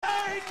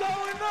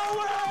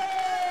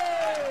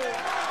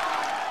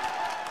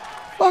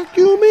fuck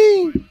you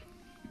mean?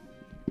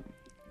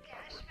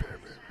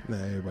 Nah,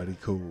 everybody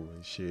cool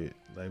and shit.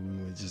 Like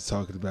we were just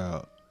talking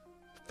about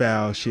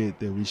foul shit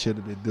that we should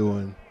have been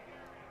doing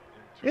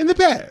in the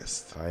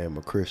past. I am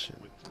a Christian.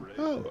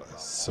 Oh,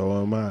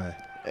 so am I.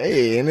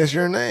 Hey, and it's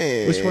your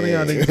name. Which one of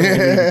y'all niggas don't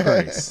believe in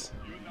Christ?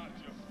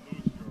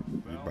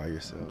 You by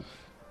yourself.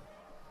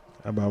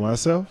 I'm by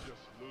myself?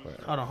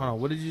 Hold on.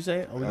 What did you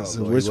say?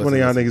 So which one of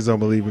y'all niggas don't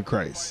believe in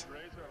Christ?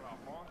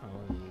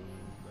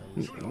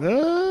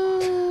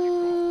 Uh-oh.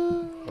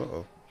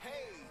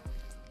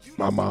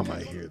 My mom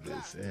might hear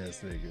this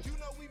ass nigga.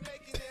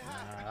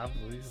 I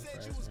believe in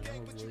Christ, man.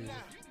 I'm a believer.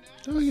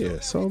 Oh yeah,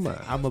 so am I.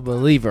 I'm a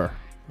believer.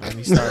 Let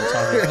me start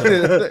talking.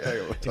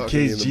 In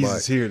case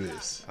Jesus hear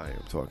this. I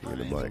am talking in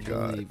the mic,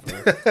 God.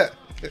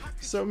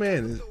 So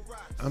man,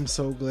 I'm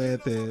so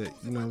glad that,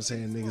 you know what I'm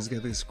saying, niggas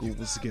got their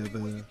schools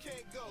together.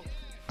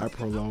 I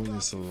prolonged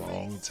this a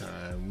long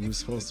time. We were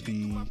supposed to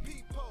be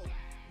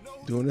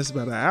doing this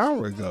about an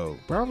hour ago.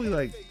 Probably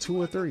like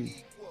 2 or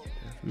 3.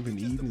 We've been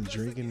eating and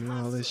drinking and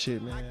all that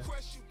shit, man.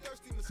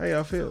 How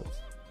y'all feel?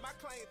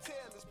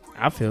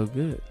 I feel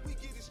good.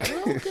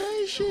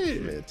 Okay,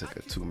 shit. Man, took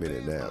a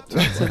 2-minute nap.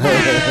 Ain't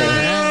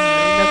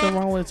nothing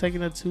wrong with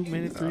taking a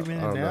 2-minute, 3-minute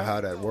nap. I don't know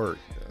how that worked.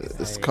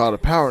 It's called a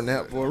power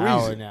nap for a reason.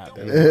 Hour nap,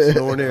 baby.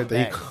 Snoring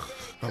everything. Back.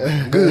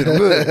 I'm good.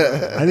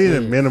 I need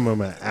a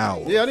minimum of an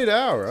hour. Yeah, I need an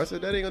hour. I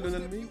said that ain't gonna do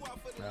nothing to me.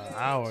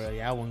 Hour,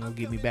 y'all wasn't gonna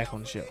get me back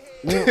on the show.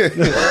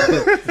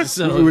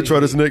 So we will try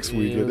this next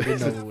week. Yeah,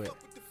 getting over with.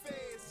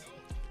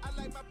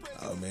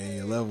 Oh man,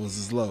 your levels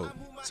is low.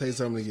 Say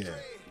something again.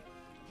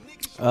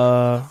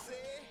 Are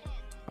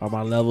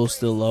my levels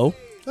still low?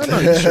 No,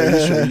 you sure.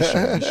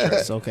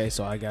 It's okay,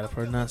 so I gotta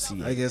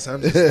pronunciate. I guess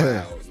I'm just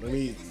loud. Let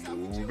me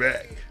go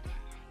back.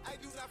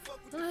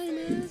 All right,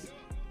 man.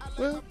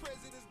 Well,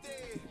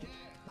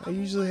 I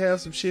usually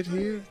have some shit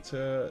here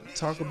to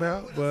talk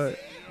about, but,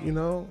 you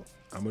know,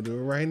 I'm going to do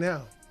it right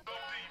now.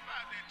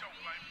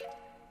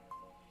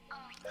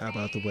 How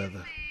about the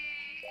weather?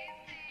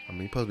 I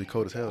mean, it's supposed to be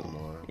cold as hell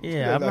tomorrow.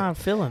 Yeah, I'm not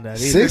feeling that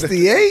either.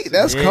 68?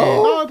 That's Yeah.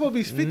 cold. No, it's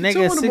supposed to be 52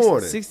 Nigga, in the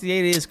morning.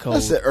 68 is cold.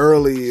 That's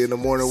early in the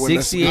morning when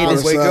the 68 sun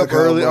is- Wake up come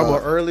early. I'm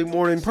up. an early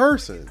morning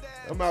person.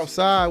 I'm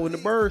outside when the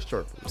birds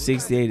chirp.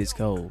 68 is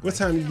cold. What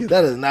time you get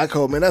That is not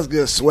cold, man. That's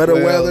good sweater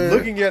weather.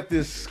 Looking at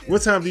this,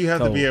 What time do you have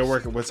to be Cold. at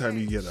work and what time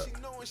you get up?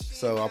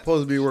 so I'm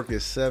supposed to be working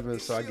at 7,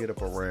 so I get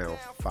up around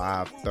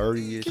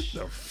 5:30ish.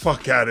 The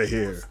fuck out of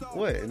here.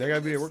 What? And I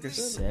gotta be at work at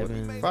 7.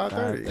 7,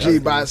 5:30. Gee,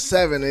 by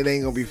 7, it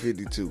ain't gonna be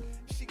 52.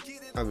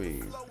 I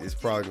mean, it's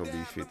probably gonna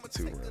be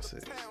 52 around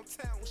 6.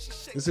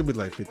 It's going to be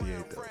like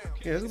 58, though.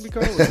 Yeah, it's gonna be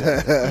cold.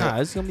 Nah,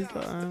 it's gonna be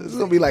cold. It's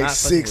gonna be like Not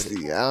fucking with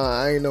 60.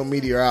 I ain't no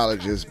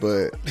meteorologist,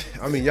 but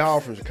I mean, y'all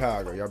from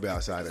Chicago, y'all be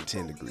outside in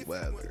 10-degree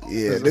weather.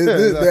 yeah,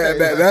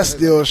 that's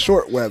still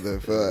short weather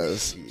for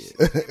us.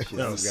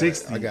 No,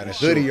 60. I got a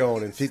hoodie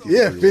on in 50.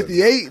 Yeah,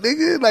 58,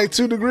 nigga, like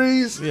 2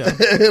 degrees. Yeah.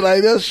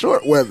 Like that's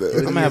short weather.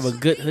 I'm gonna have a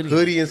good hoodie.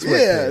 Hoodie and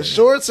sweatpants. Yeah,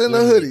 shorts and a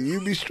hoodie, you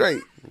be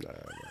straight.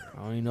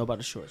 I don't even know about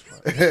the shorts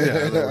part.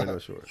 Yeah, I don't wear no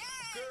shorts.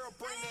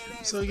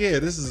 So, yeah,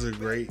 this is a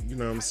great, you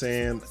know what I'm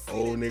saying,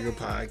 old nigga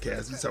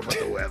podcast. We talk about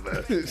the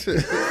weather.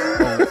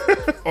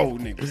 Old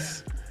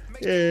niggas.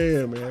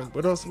 Yeah, man.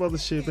 But also some other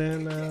shit,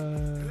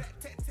 man.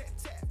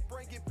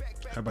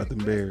 How about them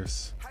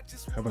Bears?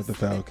 How about the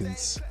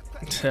Falcons?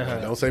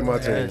 Don't say my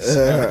team.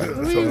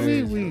 We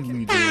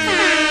doing it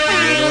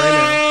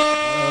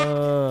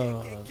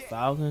right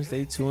Falcons,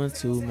 they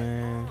 2-2,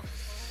 man.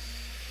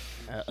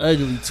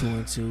 Ugly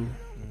 2-2.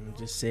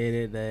 Just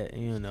said that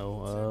you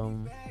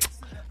know.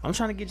 I'm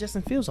trying to get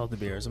Justin Fields off the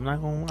Bears. I'm not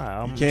gonna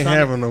lie. now. Can't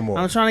have him no more.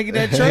 I'm trying to get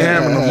that Can't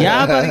have him no trade. more.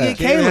 Y'all about to get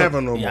Can't have Caleb.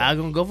 him no more. Y'all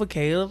gonna go for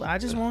Caleb. I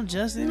just want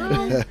Justin.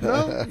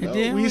 No,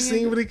 we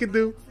seen what he could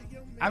do.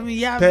 I mean,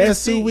 y'all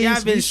Past 2 been, weeks, y'all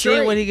been we seeing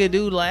straight. what he could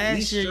do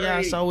last We year. Y'all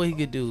straight. saw what he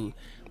could do,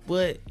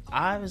 but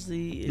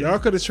obviously, Y'all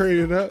could have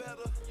traded up.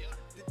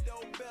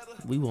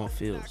 we want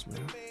Fields,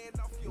 man.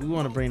 We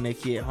want to bring that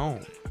kid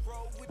home.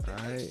 All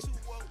right.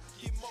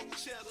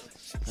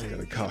 It's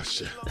gonna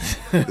cost you.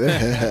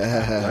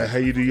 Like how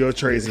you do your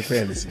trades in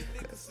fantasy.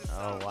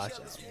 Oh, watch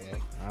out,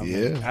 bro.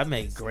 Yeah. I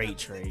make great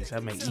trades. I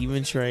make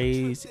even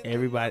trades.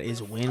 Everybody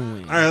is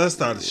win-win. All right, let's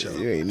start the show.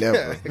 You ain't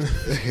never.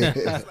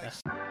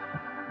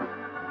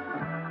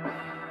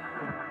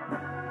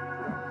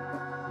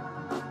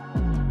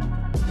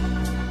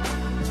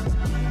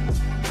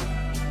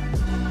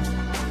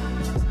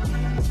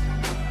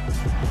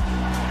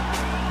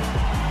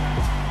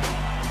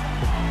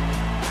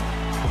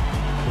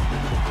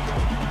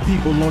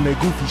 People on that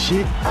goofy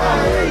shit.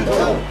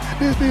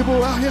 These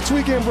people out here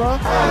tweaking, bro.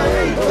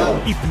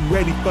 If you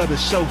ready for the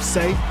show,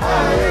 say.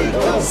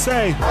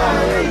 Say.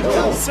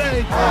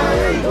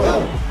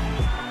 Say.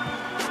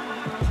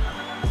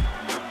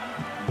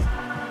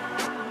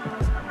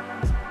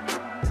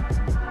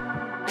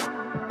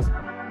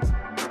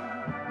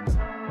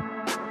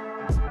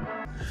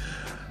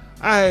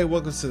 Alright,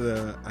 welcome to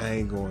the I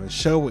Ain't Going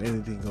show where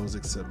anything goes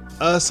except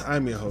us.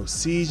 I'm your host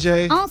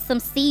CJ. On some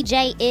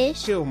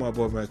CJ-ish. Here with my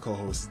boy, my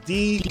co-host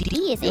D.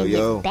 He is Yo, in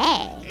yo. his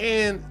bag.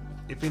 And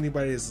if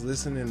anybody is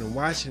listening and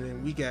watching it,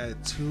 we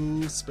got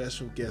two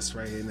special guests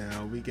right here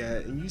now. We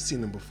got, and you've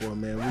seen them before,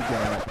 man. We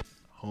got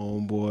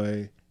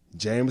homeboy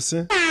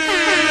Jamerson. And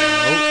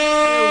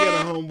we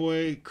got a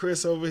homeboy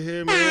Chris over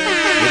here,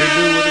 man.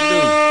 What it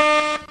do?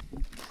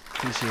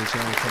 Appreciate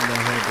y'all coming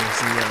down here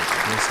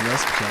and some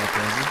us with y'all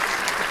presents.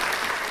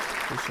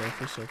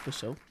 For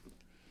sure.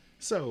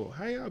 So,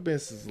 how y'all been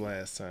since the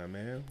last time,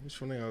 man?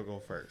 Which one of y'all go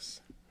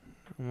first?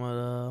 I'm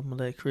gonna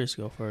let Chris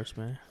go first,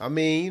 man. I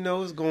mean, you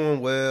know, it's going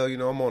well. You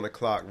know, I'm on the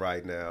clock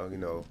right now. You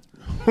know,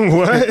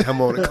 What? I'm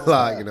on the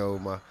clock. You know,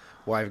 my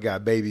wife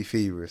got baby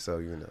fever, so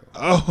you know,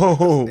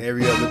 Oh,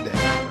 every other day.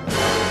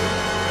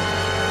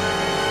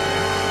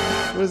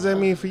 what does that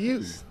mean for you?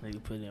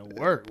 Nigga put in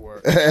work.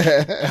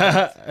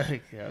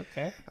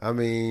 Okay. I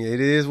mean, it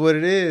is what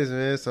it is,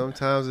 man.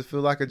 Sometimes it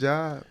feel like a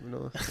job. You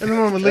know, And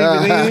I'm gonna leave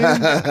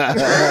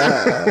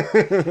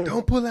it in.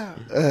 don't pull out.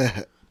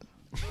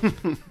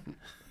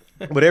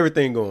 But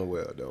everything going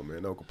well though,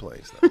 man. No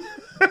complaints. Though.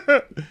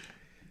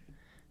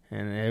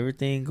 And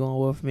everything going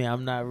well for me.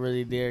 I'm not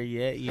really there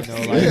yet, you know.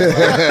 Like, Not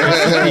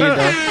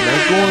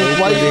going quite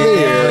much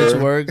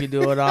there. work and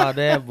doing all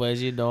that, but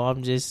you know,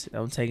 I'm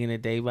taking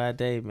it day by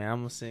day, man.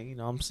 I'm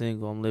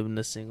single. I'm living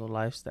the single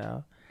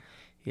lifestyle,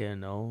 you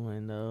know,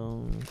 and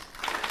I'm doing it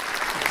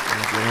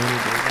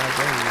day by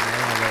day.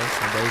 You know,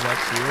 some days I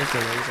chill,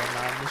 some days I'm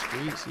out in the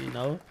streets, you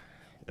know.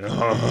 And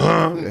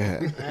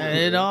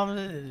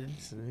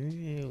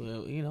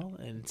you know,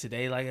 and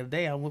today, like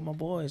today, I'm with my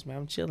boys, man.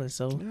 I'm chilling,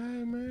 so. Hey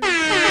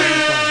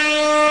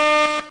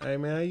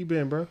man, how you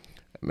been, bro?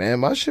 Man,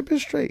 my shit been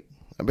straight.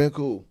 I've been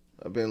cool.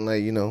 I've been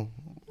like, you know,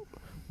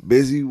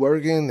 busy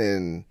working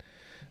and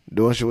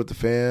doing shit with the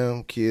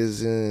fam,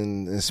 kids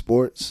in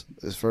sports.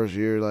 This first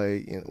year,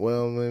 like,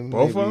 well, maybe,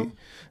 Both of them?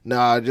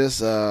 Nah,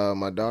 just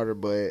my daughter,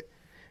 but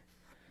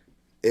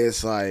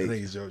it's I like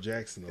think it's Joe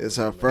Jackson. it's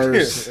her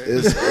first.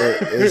 It's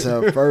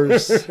her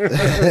first.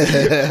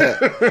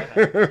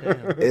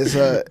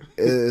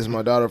 It's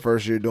my daughter's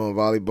first year doing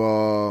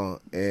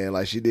volleyball, and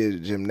like she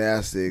did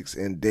gymnastics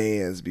and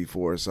dance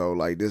before, so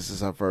like this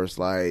is her first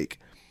like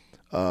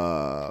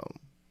outside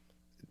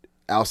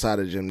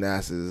of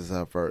gymnastics. This is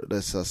her first.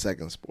 This is her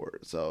second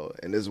sport. So,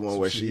 and this is one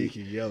where she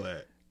can yell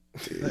at.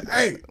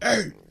 Like,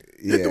 hey,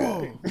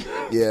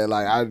 yeah,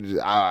 like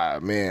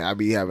I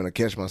be having to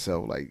catch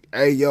myself like,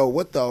 hey, yo,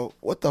 what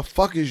the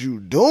fuck is you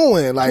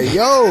doing? Like,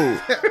 yo,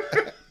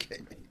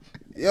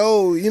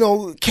 you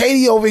know,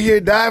 Katie over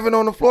here diving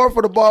on the floor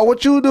for the ball.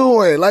 What you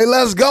doing? Like,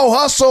 let's go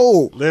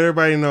hustle. Let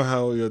everybody know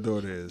how old your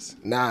daughter is.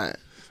 9.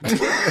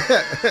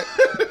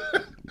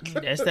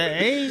 That's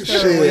that age.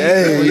 Shit, though,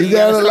 hey, you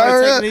gotta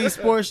learn that. taking these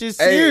sports shit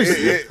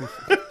seriously.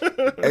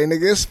 Hey,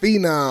 nigga, it's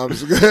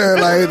phenoms.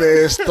 Like,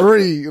 there's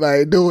 3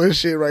 like doing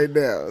shit right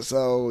now.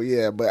 So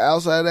yeah, but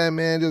outside of that,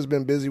 man, just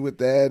been busy with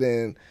that,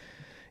 and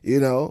you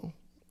know,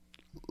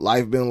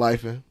 life been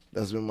lifing.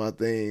 That's been my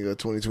thing of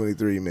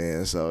 2023,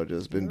 man. So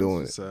just been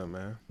doing What's up,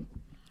 man?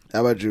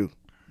 How about you?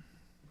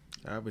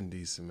 I've been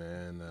decent,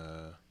 man.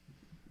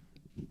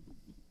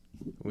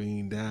 We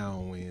ain't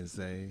down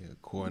Wednesday,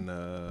 according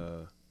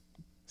to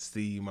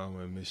Steve, Mama,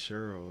 and Miss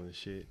Cheryl and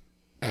shit.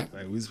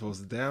 Like, we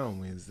supposed to down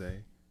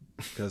Wednesday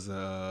because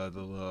the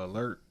little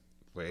alert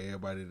for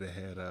everybody that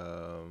had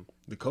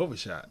the COVID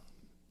shot.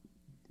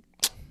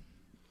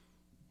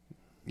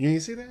 You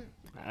didn't see that?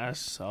 I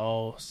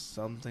saw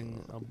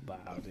something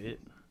about it.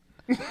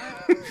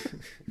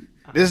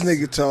 This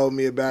nigga told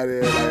me about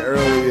it like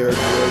earlier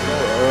tonight.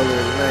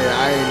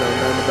 I ain't know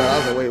nothing about it. I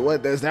was like, wait,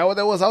 what? Is that what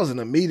that was? I was in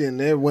a meeting.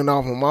 It went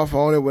off on my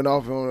phone. It went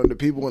off on the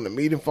people in the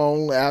meeting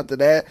phone after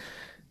that.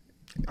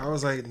 I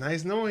was like,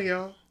 nice knowing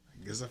y'all.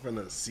 Guess I'm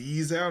finna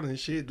seize out and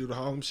shit, do the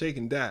Harlem Shake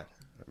and die.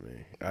 I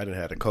mean, I didn't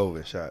have the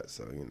COVID shot,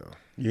 so you know.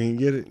 You didn't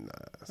get it? Nah,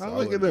 So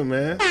look at them,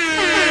 man. I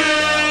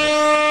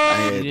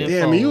had Yeah.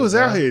 Damn, you was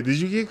out here. Did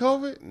you get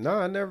COVID? No,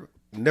 I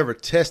never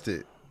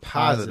tested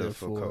positive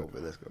for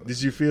COVID. Let's go.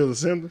 Did you feel the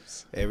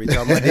symptoms? Every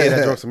time I did,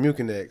 I drank some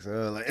Mucinex.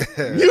 Like,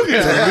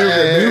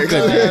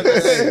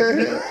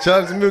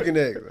 chug some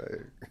Mucinex.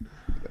 Like,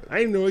 I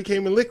didn't know it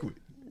came in liquid.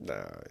 nah,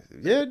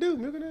 yeah, dude,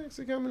 Mucinex.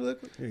 It come in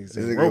liquid. this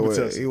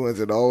nigga he went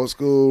to the old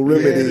school Yeah,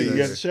 remedy. you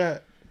got the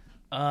shot.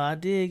 I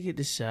did get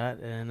the shot,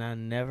 and I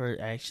never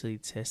actually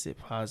tested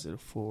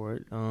positive for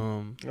it.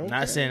 Okay.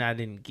 Not saying I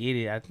didn't get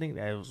it. I think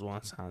that was one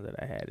time that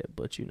I had it,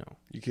 but you know.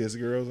 You kiss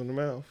girls in the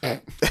mouth.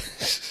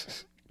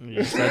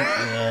 Yes,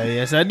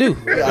 I do. I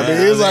mean,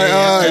 he was like,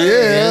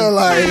 yeah,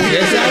 like,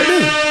 Yes, I do.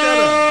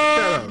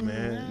 Shut up,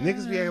 man.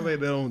 Niggas be acting like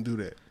they don't do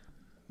that.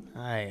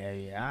 I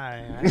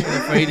ain't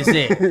afraid to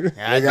say it.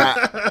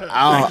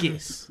 I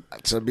kiss.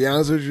 to be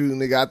honest with you,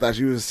 nigga, I thought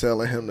you was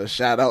telling him to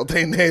shout out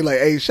their name, like,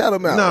 hey, shout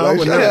him out. No, I like,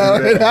 would shout never out.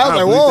 do that. I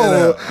was I'll like, bleep whoa, that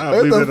out. I'll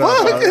what bleep the it out.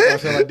 fuck? I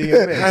feel like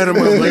DMX. I had him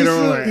up later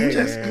on, like, hey,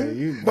 man,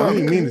 you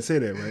didn't mean to say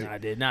that, right? I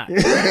did not.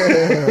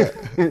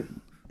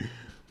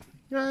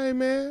 All right,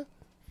 man.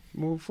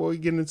 Well, before we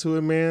get into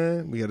it,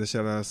 man, we got to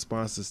shout out our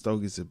sponsor,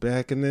 Stogies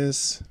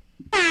Tobacconist.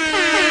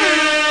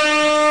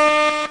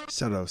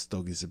 Shout out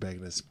Stogie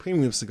Tobacconist.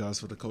 Premium cigars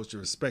for the culture.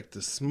 Respect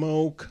to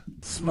smoke.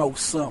 Smoke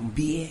something,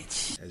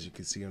 bitch. As you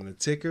can see on the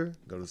ticker,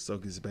 go to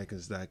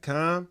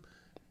StokieTobacconist.com.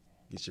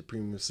 Get your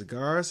premium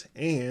cigars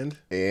and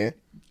hit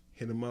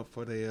them up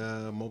for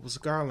the mobile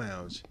cigar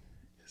lounge.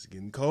 It's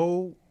getting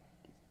cold.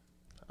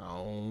 I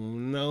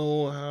don't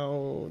know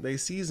how they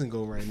season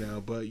go right now,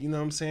 but you know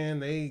what I'm saying?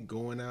 They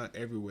going out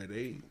everywhere.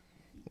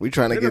 We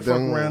trying to get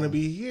them around to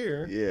be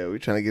here. Yeah, we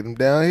trying to get them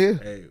down here.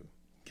 Hey,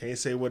 can't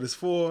say what it's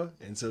for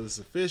until it's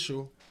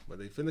official, but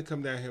they finna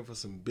come down here for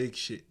some big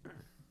shit.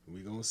 We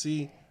gonna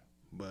see,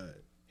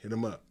 but hit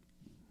them up.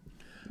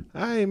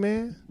 All right,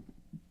 man.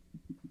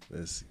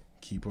 Let's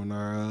keep on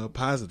our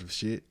positive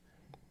shit.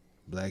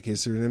 Black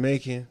History in the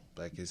Making.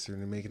 Black History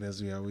in the Making,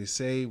 as we always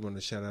say. Want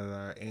to shout out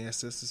our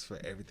ancestors for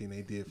everything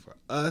they did for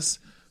us,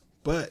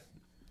 but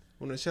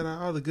want to shout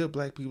out all the good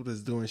black people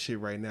that's doing shit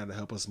right now to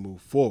help us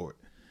move forward.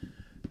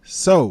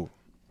 So,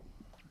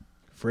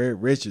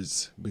 Fred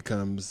Richards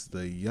becomes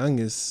the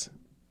youngest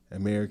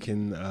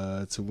American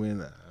to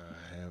win. I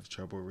have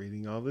trouble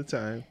reading all the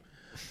time.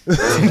 The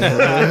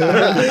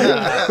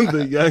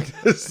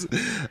youngest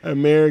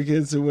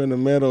American to win a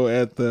medal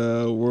at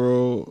the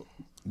World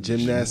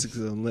Gymnastics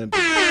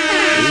Olympics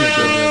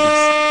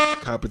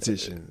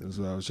competition is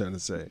what I was trying to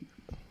say.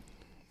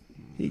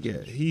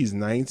 He's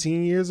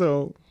 19 years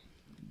old.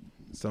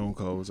 Stone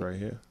Cold's right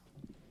here.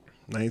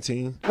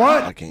 19.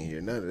 What? I can't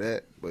hear none of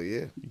that, but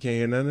yeah. You can't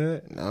hear none of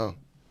that? No.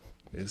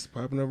 It's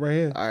popping up right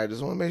here. All right,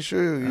 just want to make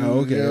sure.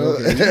 Okay.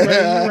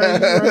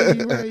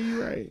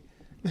 You right.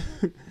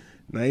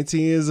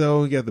 19 years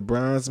old. He got the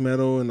bronze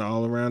medal in the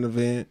all-around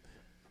event.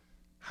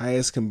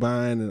 Highest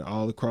combined in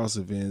all the cross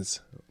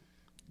events.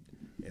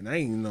 And I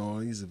didn't know all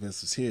these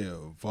events was here.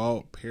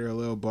 Vault,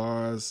 parallel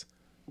bars,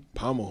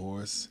 pommel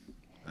horse.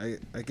 I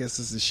guess this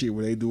is the shit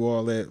where they do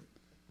all that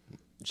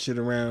shit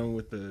around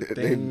with the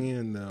thing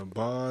and the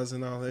bars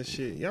and all that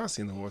shit. Y'all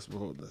seen the horse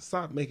before.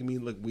 Stop making me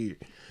look weird.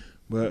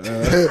 But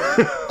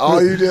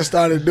all you just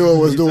started doing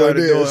was doing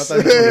this. My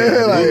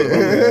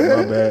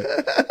bad.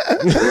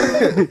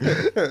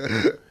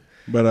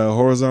 But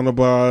horizontal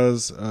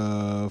bars,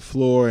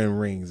 floor, and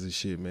rings and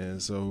shit,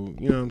 man. So,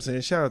 you know what I'm saying?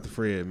 Shout out to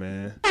Fred,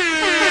 man.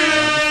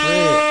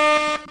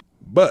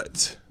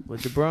 But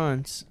with the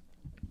bronze.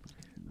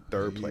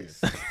 Third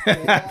place.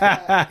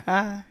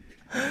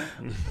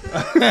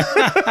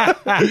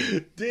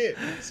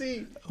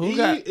 See,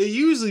 it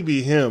usually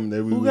be him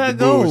that we who would got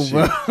go,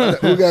 bro?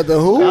 Who got the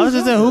who? I was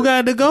just saying, who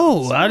got the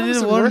gold? I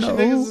didn't want to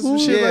know who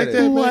shit like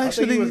that. Who I think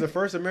actually he was the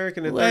first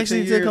American in who 13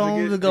 actually years took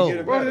home the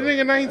gold. Bro, the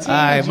nigga 19. All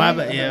right, my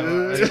bad.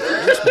 Yeah.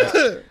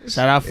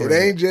 Shout out for it.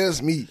 Ain't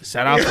just me.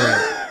 Shout out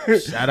for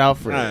it. Shout out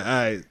for all it.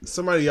 right.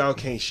 Somebody y'all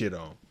can't shit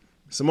on.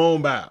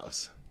 Simone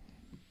Biles.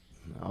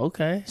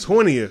 Okay.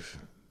 20th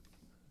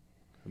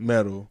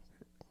medal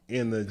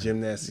in the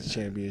gymnastics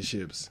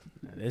championships.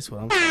 That's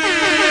what I'm saying.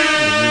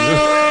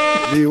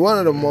 Gee, one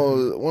of the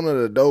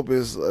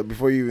dopest.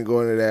 Before you even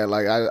go into that,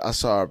 like I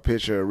saw a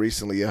picture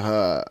recently of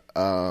her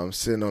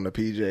sitting on the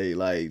PJ,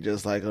 like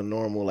just like a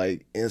normal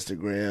like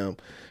Instagram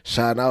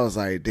shot, and I was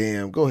like,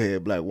 damn, go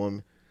ahead, black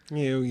woman.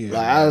 Yeah.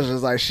 Like I was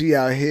just like, she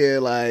out here,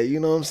 like, you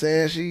know what I'm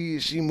saying?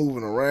 She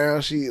moving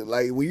around. She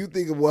like, when you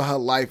think of what her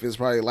life is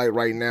probably like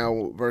right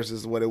now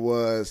versus what it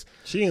was.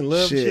 She in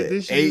love shit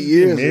this year. 8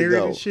 years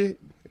ago. And shit.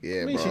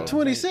 Yeah, I mean, bro. she's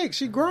 26.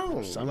 She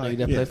grown. Somebody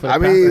that play for the I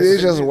mean, Packers.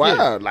 it's just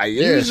wild. Like,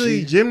 yeah,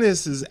 Usually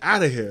gymnasts is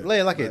out of here.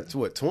 Like at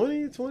what,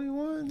 20,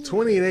 21?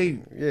 20, they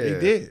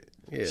did.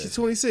 Yeah. She's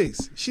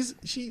 26.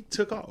 She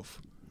took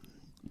off.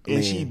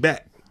 And she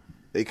back.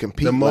 They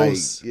compete The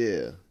most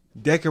like,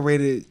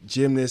 decorated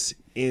gymnast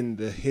in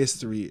the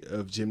history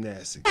of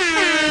gymnastics.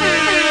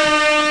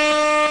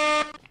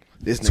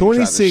 This nigga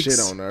 26. tried to shit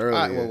on her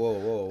earlier.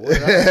 Whoa.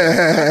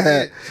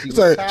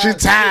 She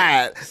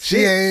tired. She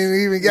ain't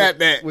even got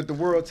that. With the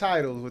world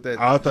titles. With that.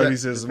 I thought he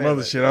said some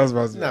other shit. I was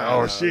about to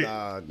say, shit.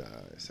 Nah, I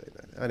didn't say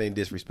that. I didn't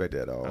disrespect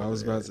that at all. I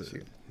was about to.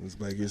 Shit. It's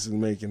like it's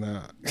making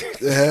out.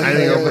 I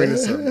ain't gonna bring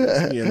this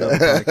up. Yeah, another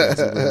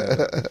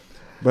podcast.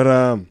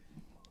 But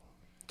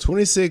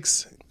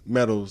 26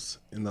 medals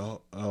in the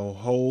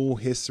whole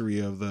history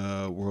of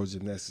the World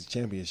Gymnastics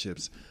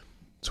Championships.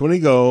 20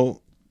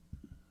 gold.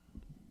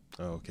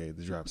 Oh, okay,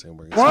 the drops ain't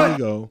working. 20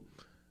 gold.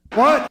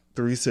 What?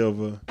 3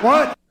 silver.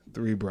 What?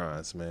 3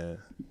 bronze, man.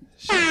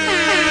 Yeah.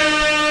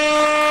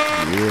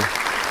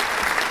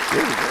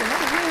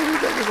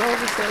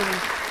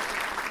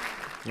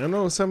 I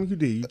know it's something you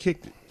did. You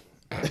kicked it.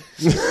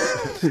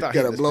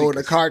 Gotta blow in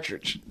the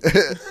cartridge.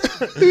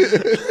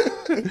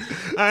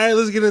 All right,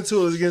 let's get into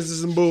it. Let's get into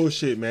some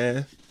bullshit,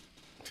 man.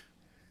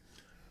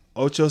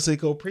 Ocho,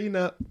 Cinco,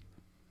 Pre-Nup.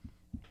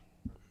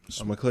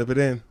 I'm going to clip it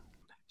in.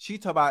 She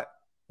talk about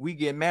we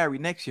get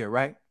married next year,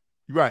 right?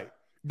 Right.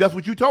 That's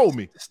what you told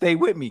me. Stay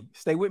with me.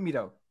 Stay with me,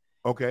 though.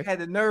 Okay. Had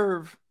the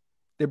nerve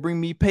to bring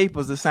me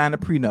papers to sign a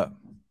prenup.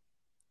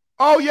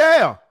 Oh,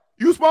 yeah.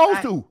 You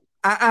supposed to.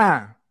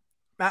 Oh,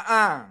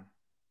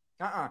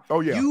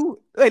 yeah.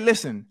 Hey,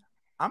 listen.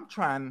 I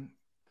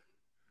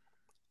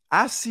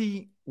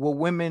see what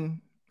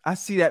women I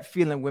see that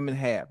feeling women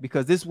have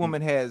because this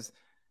woman has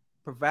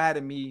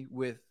provided me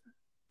with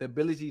the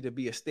ability to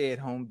be a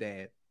stay-at-home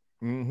dad.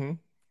 Mm-hmm.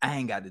 I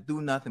ain't got to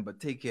do nothing but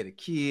take care of the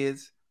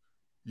kids.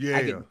 Yeah.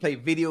 I get to play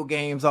video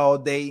games all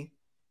day.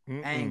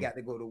 I ain't got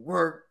to go to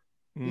work.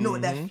 You know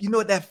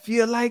what that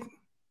feel like?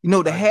 You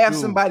know, to have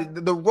somebody,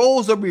 the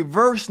roles are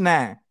reversed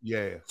now.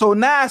 Yeah. So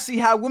now I see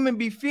how women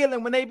be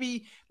feeling when they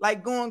be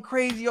like going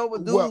crazy over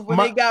dudes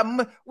when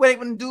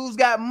dudes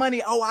got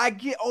money. Oh, I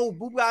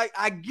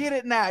get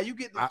it now. You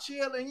get to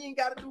chill and you ain't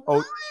got to do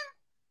nothing.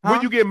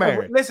 When you get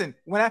married? Listen,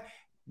 when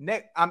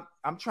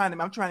I'm trying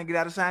to get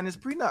out of signing this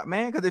prenup,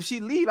 man. Because if she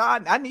leave,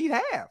 I need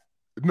half.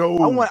 No,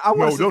 I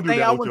want don't do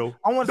that, Ocho.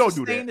 I want to Don't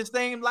sustain the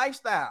same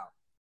lifestyle.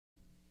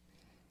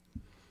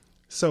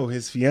 So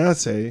his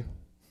fiance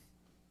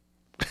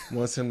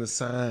wants him to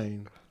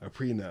sign a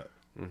prenup.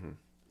 Mm-hmm.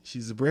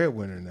 She's a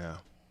breadwinner now.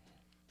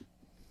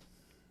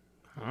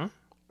 Huh?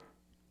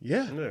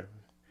 Yeah.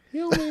 He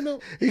don't really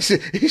know.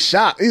 He's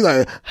shocked. He's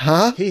like,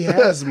 huh? He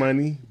has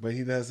money, but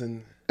he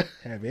doesn't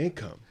have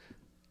income.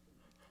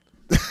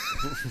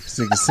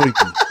 Nigga sleepy.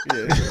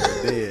 Yeah,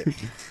 dead.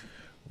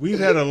 We've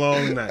had a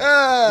long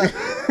night.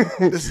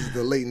 This is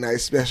the late night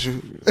special.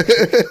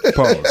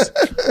 Pause.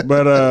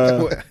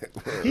 But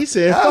he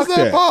said, how's fuck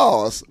that.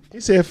 Pause?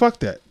 He said, fuck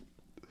that.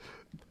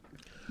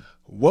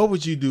 What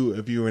would you do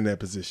if you were in that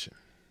position?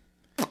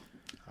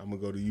 I'm going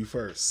to go to you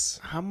first.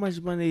 How much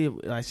money?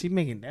 Like, she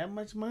making that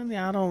much money?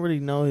 I don't really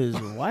know his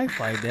wife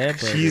like that.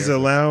 But she's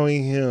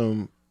allowing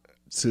him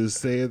to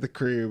stay at the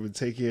crib and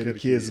take care of the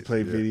kids and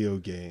play video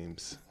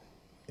games.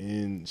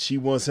 And she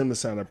wants him to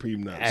sign a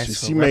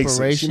prenup. She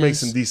makes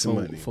some decent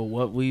money for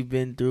what we've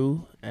been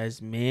through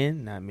as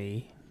men. Not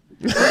me.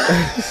 We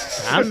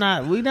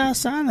not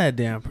signing that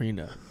damn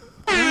prenup.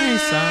 We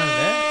ain't signing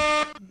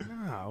that.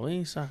 No, we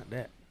ain't signing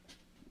that.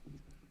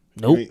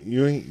 Nope.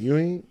 You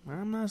ain't.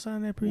 I'm not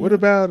signing that prenup. What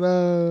about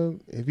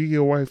if you get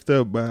wifed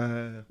up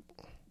by?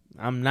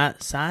 I'm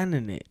not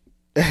signing it.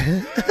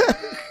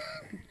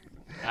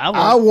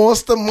 I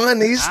want the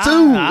monies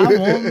too. I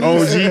want me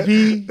on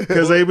GP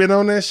because they been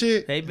on that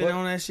shit. They been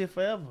on that shit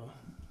forever.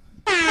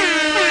 But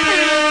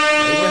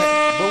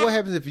what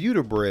happens if you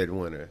the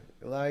breadwinner?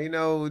 Like,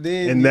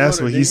 then. And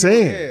that's what he's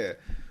saying. Yeah.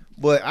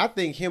 But I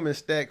think him and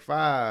Stack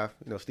 5,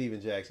 Steven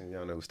Jackson,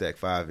 y'all know who Stack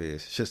 5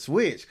 is, should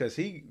switch because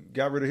he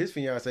got rid of his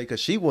fiance because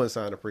she wasn't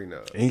signed a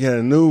prenup. And he got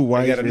a new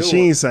wife and she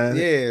ain't signed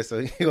it. Yeah, so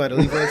he got to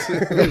leave that too.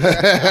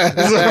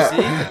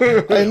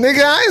 Hey,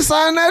 nigga, I ain't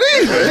signed that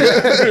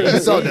either.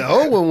 So the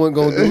old one wasn't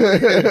going to do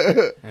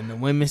it. And the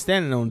women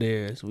standing on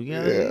theirs. We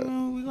got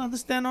to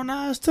stand on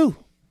ours too.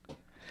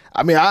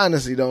 I mean, I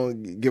honestly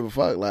don't give a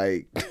fuck.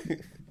 Like,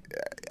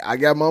 I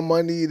got my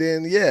money,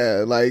 then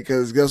yeah. Like,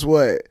 because guess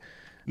what?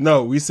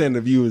 No, we saying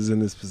the viewers in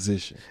this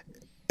position.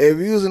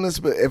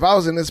 If I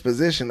was in this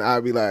position,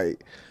 I'd be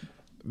like,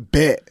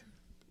 bet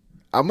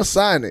I'ma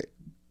sign it,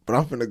 but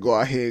I'm finna go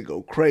out here and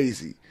go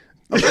crazy.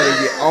 I'm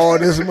gonna get all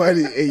this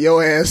money in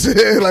your ass.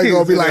 Like,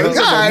 gonna be like,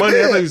 God, money.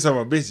 damn. I thought you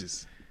talking about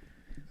bitches.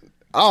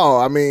 Oh,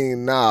 I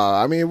mean,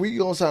 nah. I mean, we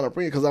gonna sign a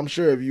prenup because I'm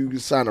sure if you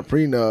sign a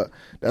prenup,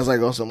 that's like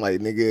on some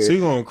like nigga. So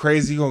you going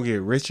crazy? You gonna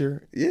get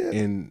richer? Yeah.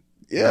 And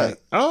yeah.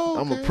 Like, okay.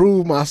 I'm gonna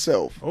prove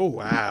myself. Oh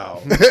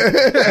wow. But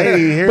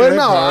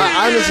no,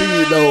 honestly,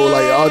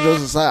 like all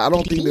jokes aside, I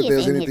don't think that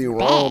there's anything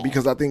wrong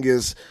because I think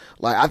it's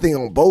like I think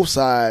on both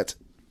sides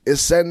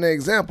it's setting an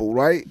example,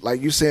 right?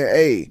 Like you saying,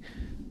 hey,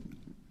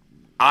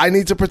 I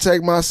need to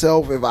protect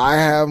myself if I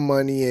have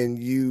money and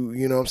you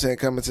know what I'm saying,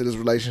 come into this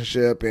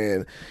relationship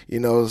and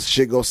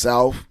shit go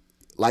south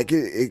like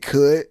it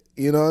could,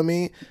 you know what I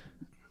mean?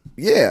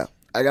 Yeah,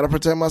 I gotta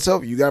protect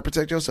myself. You gotta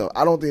protect yourself.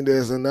 I don't think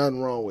there's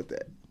nothing wrong with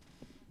that.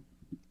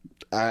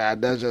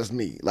 That's just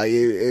me. Like,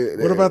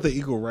 what about the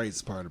equal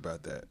rights part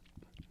about that?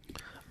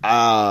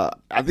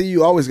 I think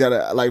you always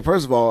gotta, like,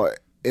 first of all,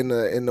 in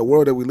the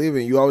world that we live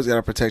in, you always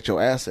gotta protect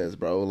your assets,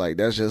 bro. Like,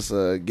 that's just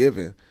a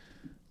given.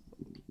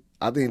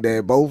 I think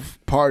that both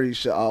parties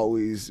should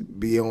always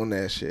be on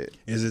that shit.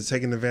 Is it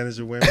taking advantage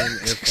of women?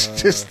 If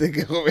just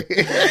thinking of it.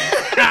 He's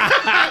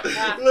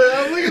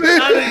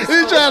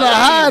trying to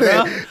hide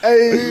it.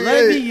 Hey,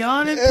 let me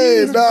yawn in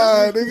hey, peace.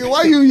 nah, nigga,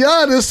 why you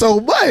yawning so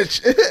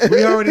much?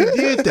 We already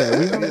did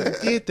that.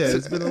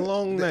 It's been a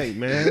long night,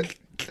 man.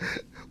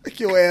 Wake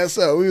your ass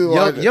up. We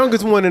was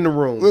youngest one in the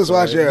room. We was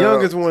watching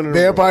youngest one in the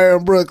Vampire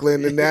in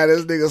Brooklyn, and now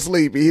this nigga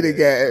sleepy. He done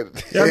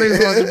got. Y'all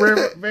niggas watching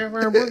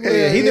Vampire in Brooklyn?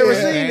 Yeah, he never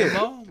seen it.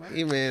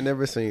 He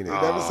never seen it.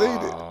 Never seen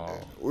it.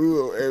 We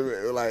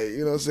were like, you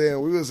know what I'm saying?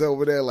 We was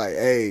over there like,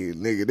 hey,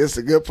 nigga, this is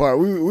a good part.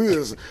 We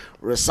was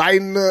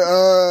reciting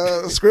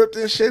the script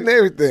and shit and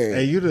everything.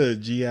 Hey, you the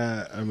GI.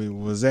 I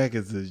mean, Zach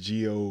is the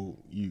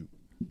GOU.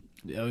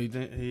 Oh, you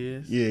think he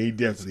is? Yeah, he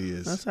definitely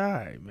is. That's all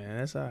right, man.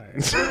 That's all right.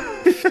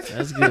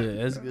 That's good.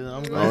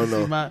 I'm glad to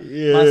see my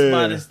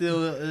spot is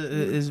still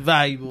is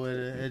valuable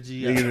at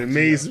GI. Nigga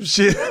made some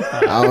shit.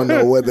 I don't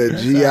know whether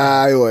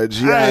GI or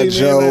GI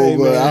Joe,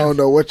 but I don't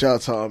know what y'all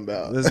talking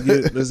about. Let's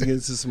get into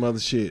some other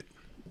shit.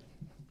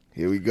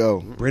 Here we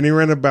go. Brittany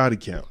ran a body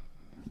count.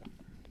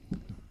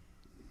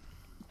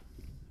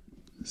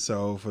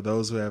 So for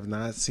those who have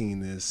not seen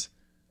this,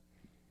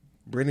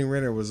 Brittany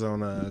Renner was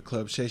on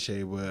Club Shay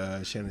Shay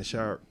with Shannon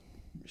Sharp.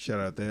 Shout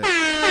out that.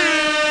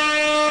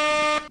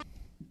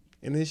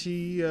 And then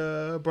she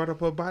brought up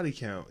her body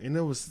count, and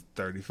it was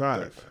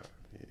 35.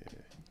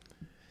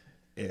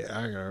 Yeah,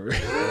 I got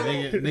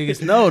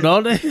Niggas know,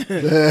 don't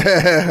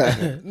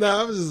they?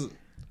 No, I was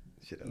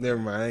just... Never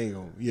mind, I ain't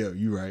gonna... Yeah,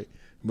 you right.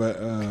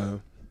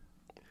 But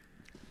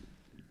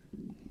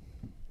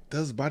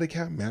does body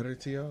count matter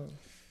to y'all?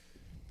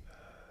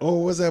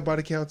 Or was that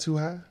body count too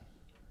high?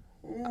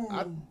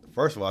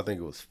 First of all, I think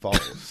it was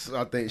false.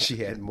 I think she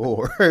had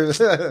more.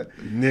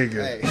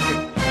 Nigga. Hey, she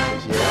had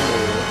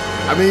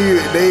more. I mean,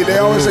 they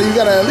always say you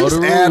gotta at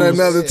least add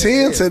another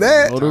 10 to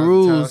that. Know the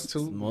rules.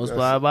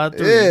 Multiply by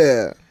 3.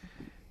 Yeah.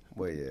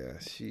 Well, yeah,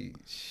 she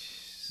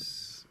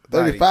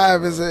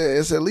 35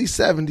 is at least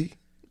 70.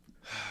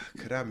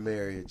 Could I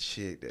marry a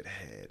chick that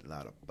had a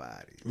lot of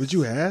bodies? Would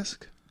you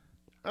ask?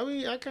 I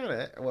mean, I kind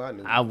of. Well, I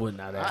knew. I would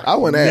not ask. I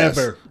wouldn't ask.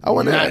 Never. I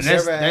wouldn't ask.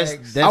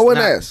 That's I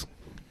wouldn't not- ask.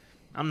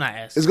 I'm not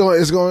asking.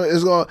 It's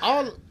going.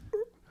 all,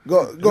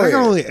 Go I can ahead.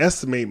 only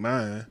estimate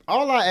mine.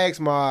 all I asked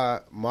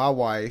my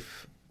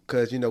wife,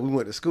 because we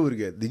went to school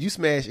together. Did you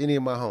smash any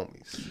of my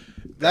homies?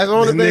 That's the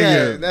only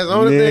thing. That's the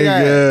only thing I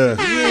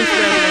asked. You ain't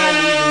smashed my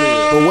homies, you can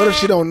live. But what if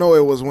she don't know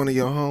it was one of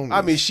your homies?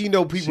 I mean, she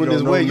know people She in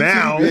this don't way. know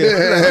now.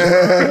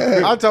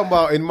 Yeah. I'm talking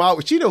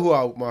about she know who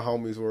my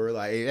homies were.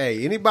 Like,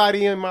 hey,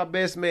 anybody in my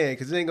best man?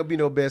 Because there ain't gonna be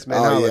no best man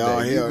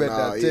holiday. You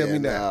better tell me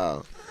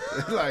now.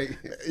 Like,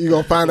 you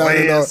gonna find out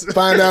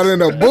in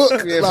the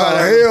book? Yeah, Like,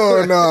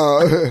 hell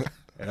no.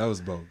 Yeah, that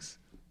was bogus.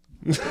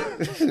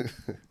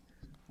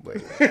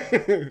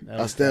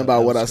 I stand by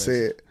what I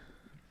said.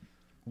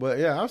 But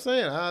yeah, I'm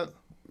saying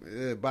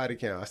body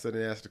count. I still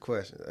didn't answer the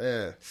question.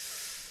 Yeah,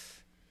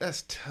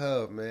 that's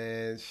tough,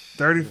 man.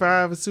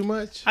 35 is too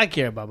much? I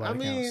care about body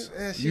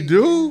counts. You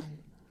do?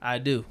 I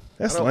do.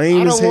 That's I don't-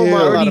 lame I as don't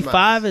want hell. my-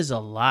 35 is a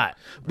lot.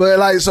 But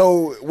like,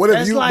 so what if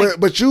That's you? like-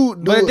 but you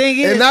do. But the thing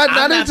is, and I'm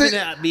not into-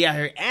 gonna be out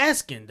here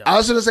asking though. I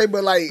was gonna say,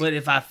 but like, But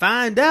if I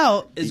find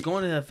out, it's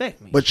going to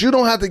affect me. but you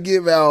don't have to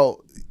give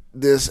out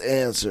this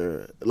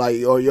answer,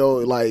 like, or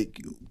your like,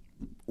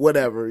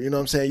 whatever. You know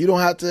what I'm saying? You don't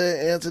have to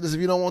answer this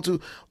if you don't want to.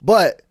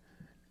 But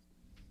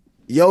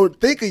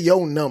think of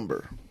your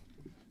number.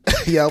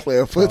 Y'all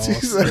playing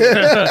footsies.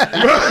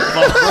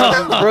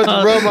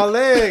 Brother rub my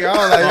leg. I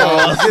was like, yo,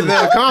 I'm getting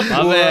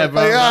uncomfortable. My bad,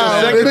 bro. Like,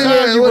 Second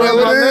time you with rub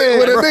my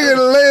leg, a bro. nigga in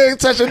the leg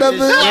touching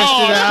nothing.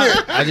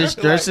 I just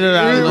stretched it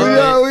out a little bit.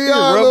 We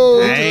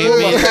all I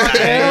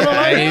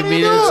ain't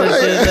mean to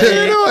touch his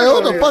leg.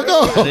 Hold the fuck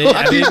on.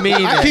 I didn't mean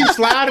I that. keep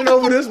sliding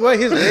over this way.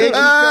 His leg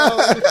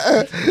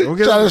keeps going.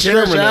 Trying to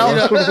stretch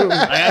out.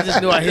 Like, I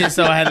just knew I hit,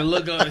 so I had to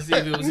look up and see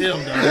if it was him.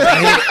 Though.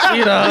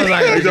 I was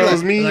like, It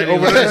was me like,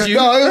 over was there. that you?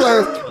 No, it was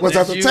like, was that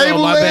That's the you? table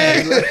Oh, my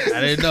leg? bad.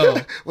 I didn't know.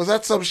 Was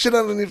that some shit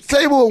underneath the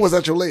table, or was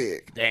that your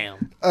leg?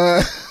 Damn.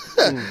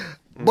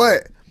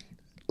 But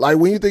like,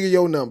 when you think of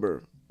your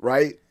number,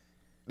 right,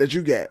 that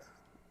you got,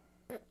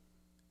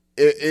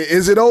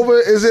 is it over?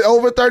 Is it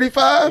over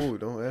 35? Ooh,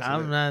 don't answer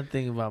I'm that. not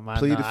thinking about my.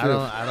 Plead the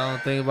I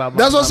don't think about my.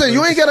 That's what I'm saying. You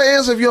ain't numbers. got to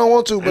answer if you don't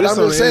want to, but That's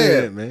I'm on just the saying.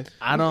 internet, man.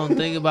 I don't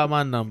think about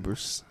my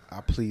numbers.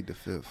 I plead the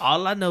fifth.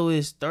 All I know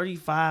is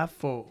 35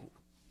 for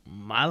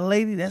my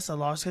lady. That's a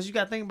loss because you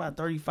got to think about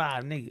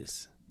 35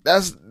 niggas.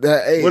 That's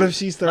that. Hey, What if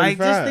she's 35?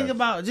 Like just think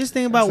about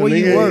That's a where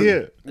you nigga,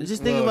 work. yeah.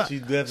 Just think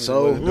about.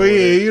 So- Well,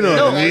 yeah, you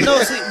know what I mean.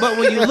 No, see, but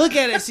when you look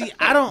at it, see,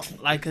 I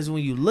don't like because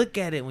when you look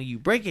at it, when you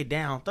break it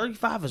down,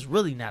 35 is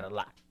really not a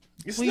lot.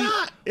 It's When you-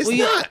 not. It's when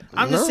you- not.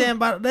 I'm just saying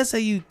about. Let's say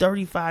you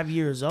 35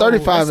 years old.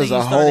 35 Let's say is you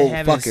a started whole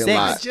having fucking sex.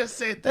 lot. Just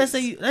said Let's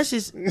say let's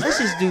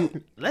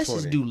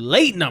just do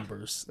late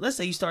numbers. Let's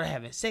say you started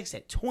having sex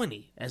at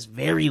 20. That's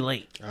very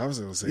late. I was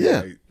going to say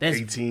Yeah. like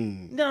That's-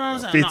 18. You know what I'm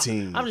saying?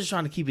 15. No, I'm just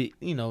trying to keep it,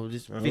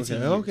 just 15 years.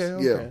 Okay. Yeah.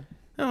 You know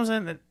what I'm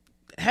saying? That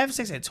having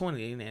sex at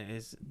 20, and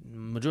is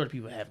majority of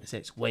people having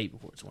sex way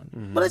before 20.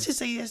 But let's just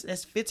say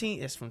that's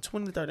 15. That's from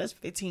 20 to 30. That's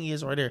 15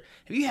 years right there.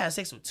 If you have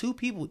sex with 2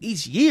 people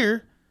each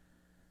year,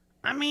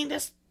 I mean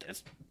that's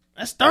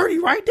 30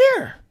 right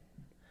there.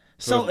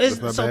 So That's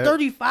not bad.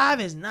 35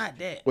 is not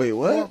that. wait,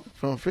 what?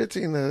 From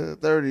 15 to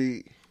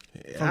 30.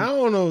 I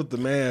don't know what the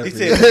math He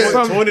is. said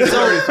From 20 to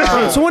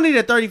 35. From 20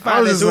 to 35, I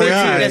was that's just like, 15,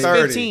 all right, that's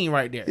 30. 15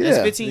 right there. Yeah.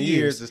 That's 15 The years.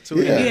 years is 2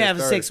 If years. you have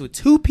 30. sex with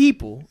 2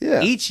 people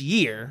Yeah. each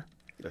year,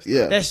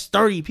 Yeah. that's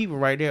 30 people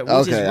right there, which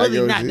Okay, is I really get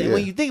what not you- that. yeah.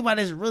 When you think about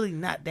it, it's really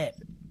not that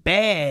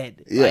bad,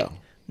 Yeah. like,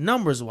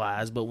 numbers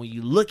wise. But when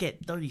you look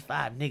at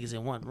 35 niggas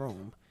in one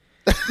room,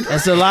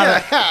 that's a lot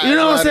of. You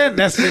know what I'm saying?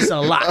 That's just a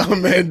lot. Oh,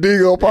 man,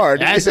 Digo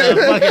party. That's a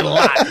fucking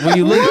lot. When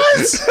you look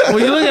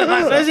at,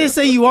 like, let's just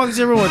say you walk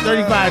into a room with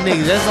 35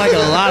 niggas, that's like a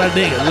lot of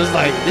niggas. It's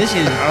like this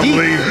shit is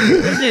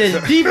deep. This shit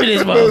is deep in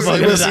this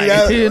motherfucker. But see, Like,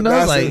 that- you know,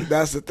 that's, like,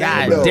 that's the thing.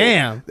 God though.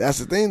 damn. That's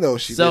the thing, though.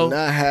 She So- did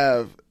not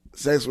have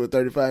sex with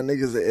 35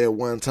 niggas at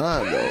one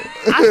time, though.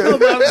 I know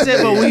what I'm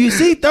saying, but when you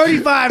see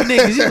 35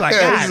 niggas, you're like,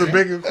 This God, is a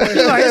bigger question.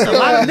 you're like, it's a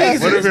lot of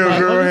niggas. What in if this your motherfucker.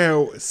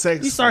 girl had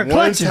sex You start one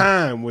clutching.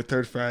 time with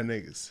 35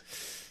 niggas?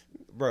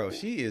 Bro,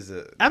 she is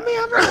a. I mean,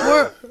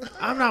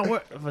 I'm not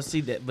worried. But see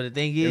that. But the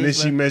thing is, And then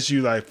she bro, met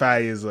you like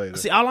 5 years later.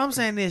 see, all I'm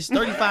saying is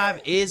 35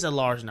 is a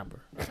large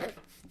number.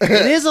 It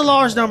is a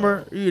large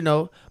number, you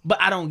know, but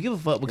I don't give a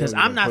fuck because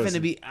I'm not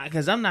finna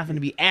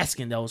be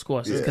asking those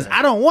questions because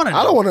I don't want to.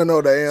 I don't want to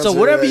know the answer. So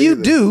whatever you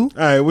either. do, All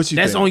right, what you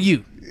that's think? on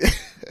you. As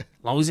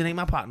long as it ain't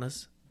my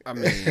partners, I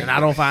mean, and I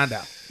don't find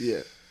out. Yeah.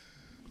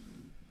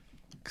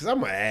 cause I'm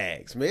gonna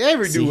ask, man.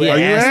 Every See, dude he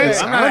asks.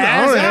 asked. I'm I'm not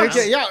not asking.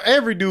 asking. Y'all,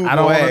 every dude I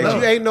don't gonna wanna ask. know.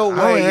 You ain't no I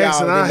don't way ask,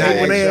 y'all and I did hate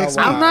not when they ask ask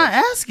y'all me. I'm not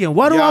wives. asking.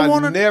 What do I Y'all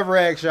want to? never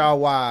ask y'all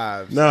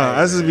wives. No,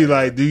 I just man. be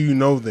like, do you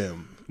know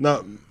them?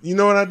 No, you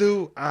know what I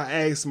do? I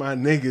ask my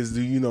niggas,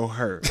 do you know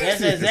her? That's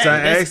So I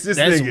asked this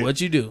that's nigga.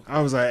 what you do.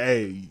 I was like,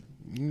 hey,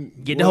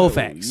 Get the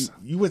HoFax.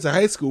 You went to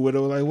high school with her.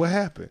 Like, what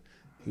happened?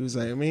 He was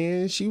like,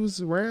 man, she was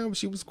around, but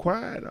she was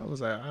quiet. I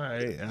was like, all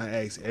right. And I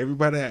asked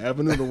everybody I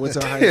ever knew that went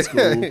to high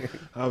school.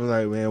 I was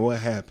like, man, what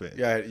happened?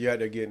 You out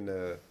there getting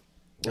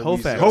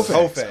HoFax.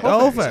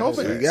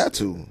 HoFax. You got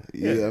to.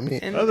 Yeah, I mean,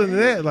 And Other than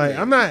that, like,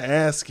 I'm not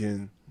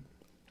asking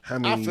how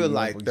many. I feel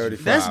like motherfuckers-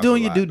 35. that's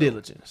doing your a due lot, though.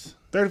 diligence.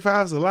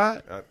 35 is a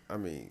lot. I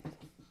mean,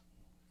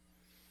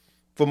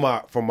 for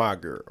my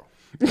girl.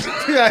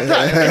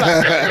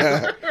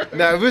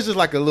 Now, if it's just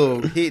like a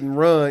little hit and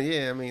run,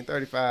 yeah, I mean,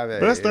 35. But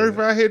that's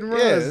 35 hit and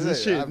runs Yeah, and yeah,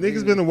 shit. I mean-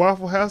 Niggas been to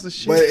Waffle House and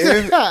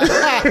shit.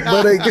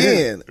 but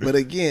again,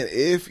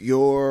 if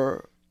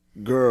your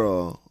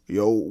girl,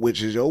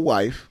 which is your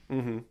wife,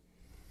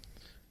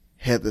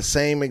 had the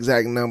same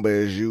exact number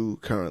as you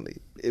currently,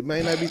 it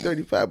may not be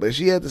 35, but if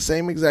she had the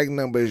same exact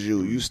number as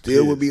you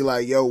still would be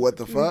like, yo, what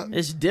the fuck?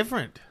 It's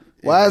different.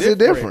 Why is it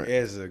different?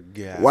 As a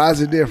guy. Why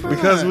is it different?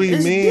 because we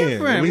It's men,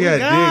 different. we We got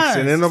guys. dicks,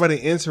 and ain't nobody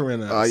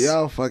entering us. Oh,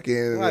 y'all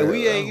fucking. Like,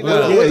 we ain't-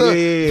 what yeah, the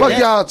yeah. fuck,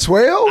 y'all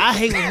 12? I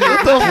hate when What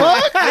the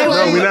fuck?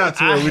 No, we not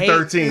 12. I We hate-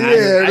 13. Yeah, I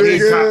get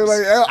nigga, cops.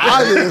 like,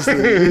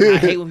 obviously. I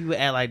hate when people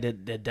act like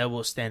the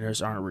double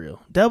standards aren't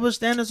real. Double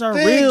standards are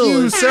Thank real.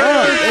 you, as sir.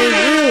 fuck.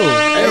 They're real.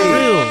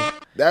 They're real.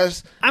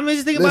 That's I mean,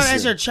 just think about it as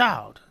Listen. your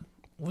child.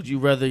 Would you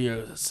rather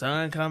your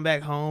son come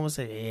back home and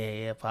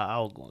say, "Yeah, Pop, I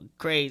was going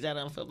crazy. I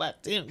done felt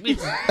like 10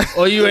 bitches,"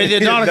 or you and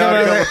your daughter come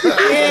back like,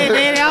 "Yeah,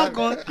 Daddy, I was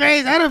going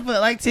crazy. I done felt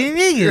like 10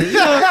 niggas." You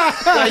know,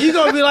 like, you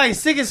gonna be like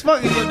sick as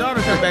fuck if your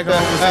daughter come back home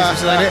and say some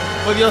shit like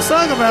that. But if your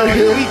son come back home,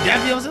 you be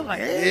dapping yourself like,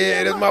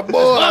 Yeah, that's my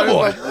boy. my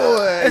boy. That's my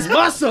boy. "It's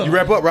my son." You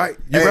wrap up right.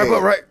 Hey. Wrap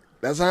up right.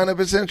 That's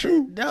 100%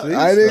 true. No,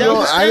 I didn't double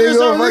go standards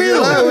are fucking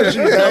real. lie with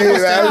you. Double Hey,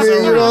 standards are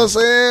you know real. what I'm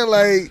saying?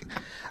 Like,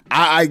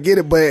 I get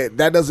it, but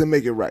that doesn't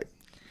make it right.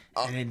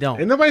 And it don't.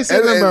 Ain't nobody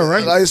said nothing about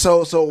right. Like,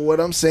 so what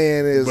I'm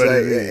saying is, But like,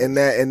 it is. in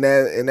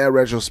that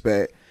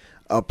retrospect,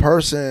 a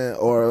person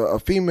or a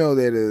female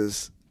that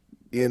is,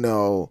 you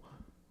know,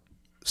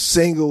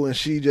 single and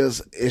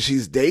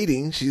she's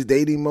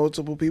dating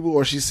multiple people,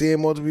 or she's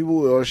seeing multiple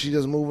people, or she's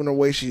just moving the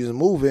way she's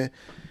moving.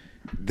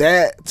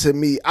 That, to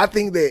me, I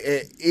think that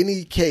in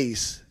any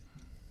case,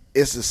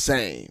 it's the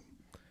same.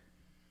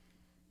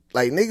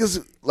 Like,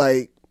 niggas,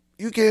 like,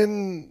 you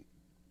can.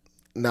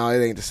 No,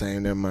 it ain't the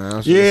same. Never mind. I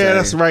was just Yeah, saying,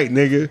 that's right,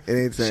 nigga. It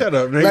ain't the same. Shut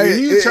up, nigga. Like,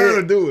 He's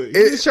trying to do it.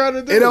 He's trying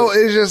to do it.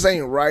 It just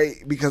ain't right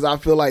because I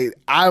feel like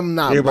I'm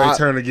not. Everybody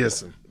turn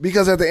against him.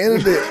 Because at the end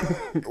of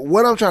the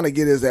what I'm trying to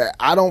get is that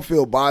I don't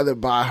feel bothered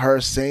by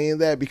her saying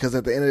that, because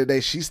at the end of the day,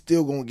 she's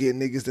still gonna get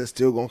niggas that's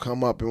still gonna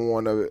come up and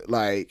want to,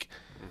 like,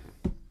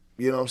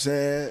 you know what I'm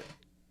saying,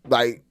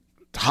 like,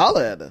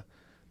 holler at her.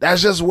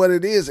 That's just what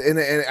it is, and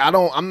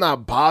I'm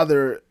not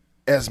bothered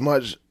as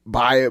much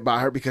by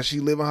her because she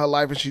living her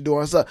life and she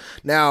doing her stuff.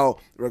 Now,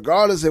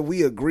 regardless if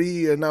we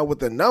agree or not with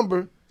the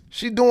number,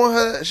 she doing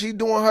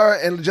her,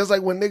 and just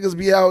like when niggas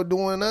be out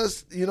doing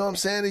us, you know what I'm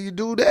saying, and you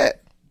do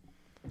that.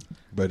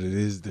 But it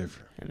is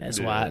different. And that's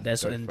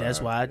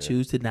why I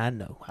choose to not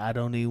know. I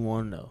don't even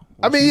want to know.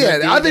 I mean, yeah,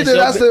 I think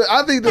that's the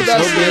I big don't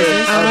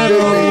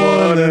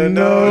thing. wanna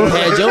know.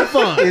 had your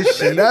fun.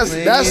 And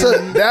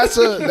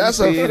that's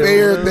a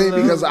fair thing,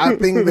 because I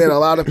think that a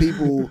lot of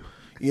people,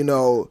 you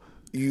know,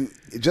 you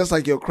just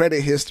like your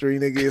credit history,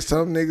 nigga.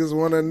 Some niggas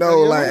want to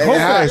know, like, hey,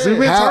 HoFax. We've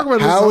been talking about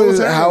this how whole is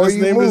time. how are Let's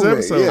you name this moving?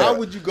 episode. Yeah. How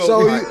would you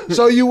go?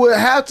 So you would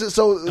have to.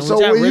 So which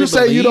when I you really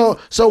say you believe. don't,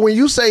 so when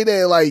you say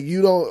that, like,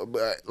 you don't,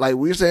 like,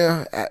 we're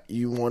saying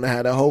you want to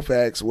have the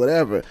HoFax,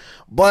 whatever,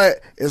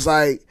 but it's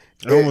like,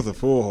 I don't want the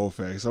full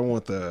HoFax. I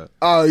want the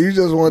oh, you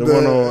just want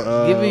one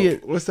on. Give me a-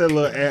 what's that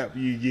little app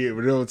you get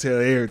where they don't tell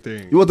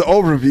everything? you want the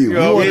overview. You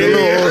want the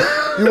little.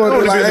 You want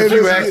the, like, a hey,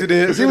 few listen,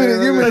 accidents. Give me the,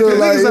 Like, like, the you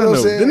niggas I know what know.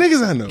 I'm saying? The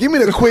niggas I know. Give me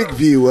the quick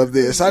view of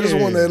this. I just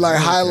Yeah. want to, like,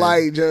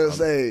 highlight, just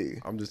say,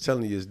 I'm just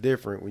telling you, it's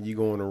different when you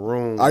go in a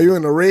room. are you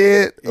in the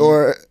red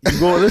or? You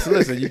go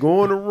listen. You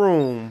go in a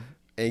room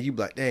and you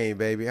be like, dang,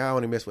 baby, I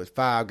only mess with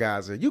 5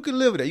 guys. You can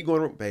live with that. You go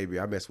in a room, baby,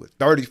 I mess with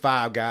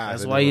 35 guys.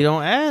 That's in why the you room.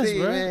 don't ask, See,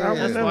 bro. man, I would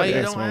That's never why you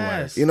ask don't my wife.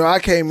 ask. You know, I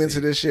came into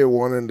this shit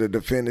wanting to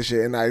defend this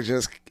shit, and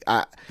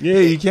Yeah,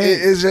 you can't.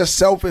 It's just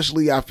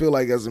selfishly, I feel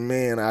like as a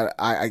man,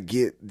 I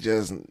get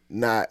just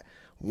not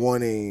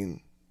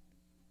wanting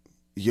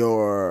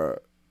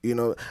your, you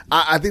know,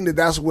 I think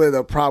that's where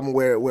the problem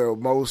where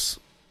most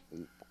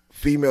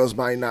females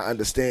might not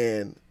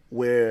understand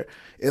where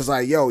it's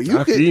like, yo, you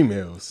Not could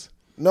females.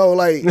 no,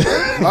 like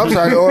I'm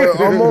sorry,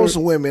 or most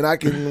women, I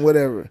can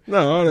whatever.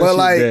 No, all that But, shit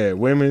like, bad.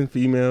 Women,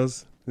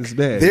 females, it's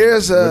bad.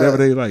 There's a- whatever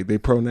they like, they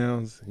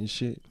pronouns and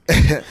shit.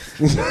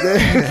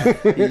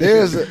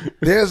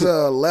 there's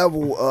a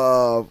level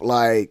of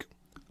like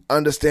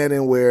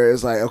understanding where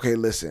it's like, okay,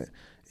 listen,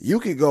 you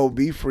can go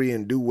be free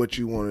and do what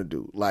you want to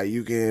do. Like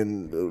you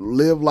can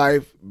live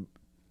life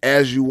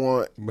as you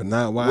want, But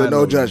not wide with no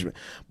open. judgment.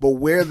 But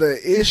where the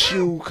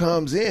issue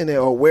comes in,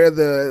 or where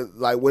the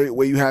like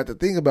where you have to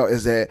think about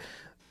is that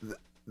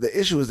the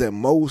issue is that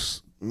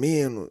most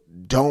men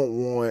don't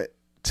want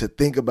to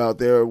think about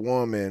their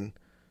woman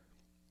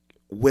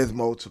with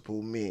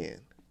multiple men.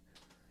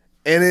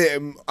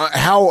 And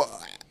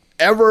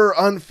however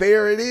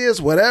unfair it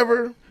is,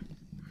 whatever,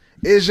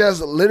 it's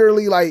just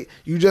literally like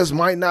you just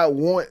might not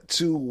want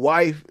to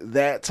wife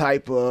that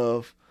type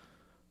of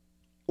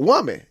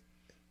woman.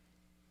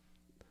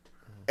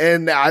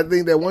 And I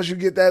think that once you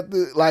get that,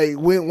 like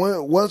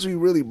once we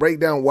really break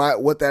down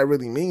what that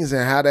really means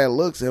and how that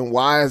looks and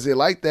why is it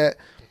like that,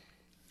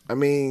 I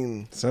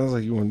mean, Sounds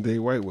like you want to date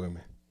white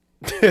women.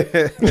 how's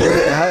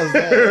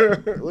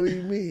that? What do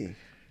you mean?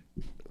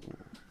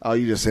 Oh,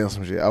 you just saying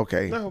some shit.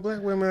 Okay. No,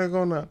 black women are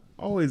gonna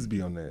always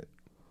be on that.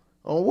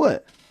 On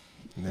what?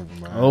 Never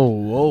mind.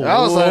 whoa. I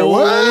was like,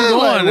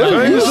 what? Like,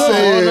 what you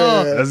saying?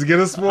 Let's get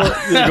a sport.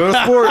 Go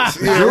to sports.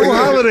 Jrue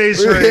Holiday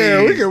trade.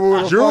 Yeah, we can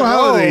move the Jrue fuck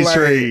Holiday on, like,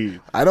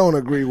 trade. I don't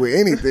agree with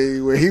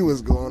anything where he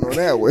was going on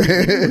that way.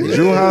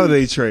 Jrue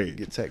Holiday trade.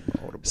 Get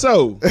technical.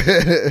 So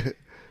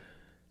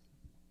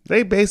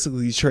they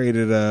basically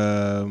traded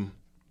Jrue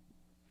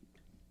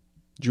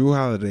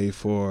Holiday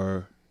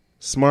for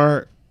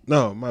Smart.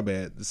 No, my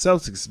bad. The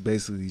Celtics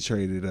basically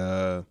traded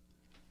Jrue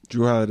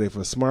Holiday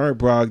for Smart,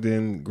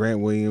 Brogdon, Grant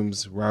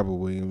Williams, Robert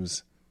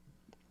Williams,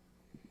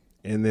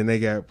 and then they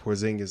got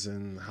Porzingis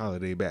and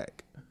Holiday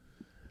back.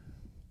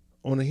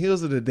 On the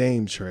heels of the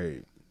Dame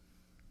trade,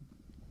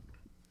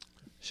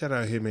 shout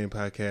out Hitman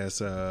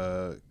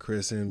Podcast,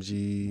 Chris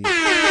MG,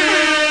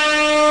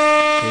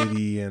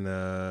 KD, and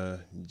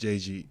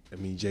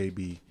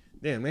JB.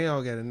 Damn, they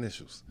all got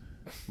initials.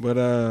 But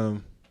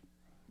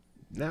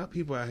now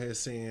people out here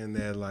saying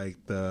that like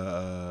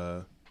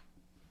the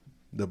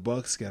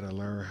Bucks got to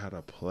learn how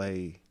to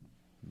play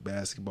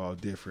basketball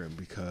different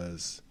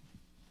because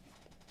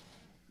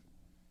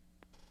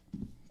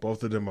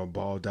both of them are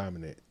ball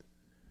dominant.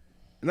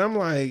 And I'm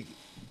like,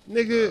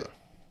 nigga,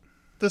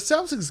 the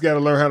Celtics got to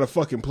learn how to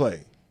fucking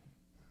play.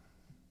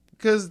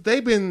 Because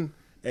they've been,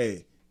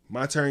 hey,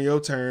 my turn,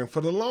 your turn for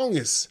the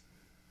longest.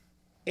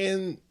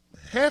 And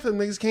half of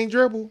them niggas can't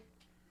dribble.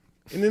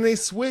 And then they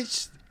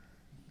switched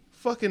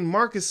fucking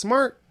Marcus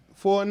Smart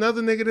for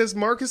another nigga that's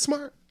Marcus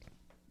Smart.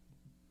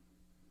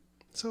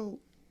 So,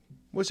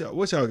 what y'all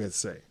got to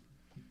say?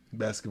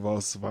 Basketball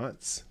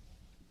savants.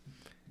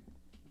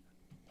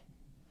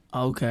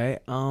 Okay.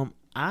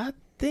 I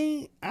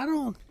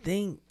don't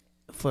think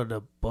for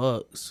the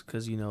Bucks,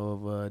 because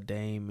of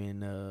Dame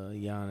and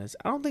Giannis,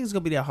 I don't think it's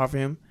gonna be that hard for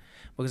him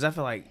because I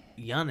feel like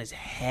Giannis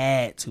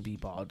had to be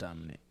ball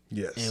dominant.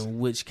 Yes. And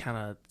which kind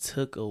of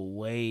took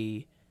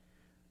away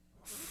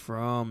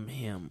from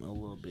him a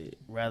little bit,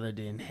 rather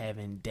than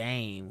having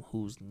Dame,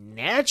 who's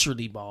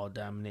naturally ball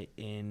dominant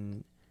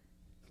and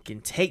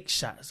can take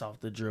shots off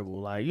the dribble.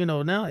 Like,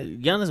 now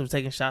Giannis was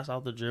taking shots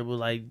off the dribble,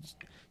 like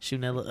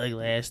shooting that little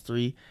ugly ass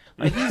three.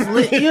 Like, he's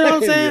lit, you know what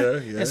I'm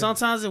saying? Yeah. And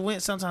sometimes it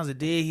went, sometimes it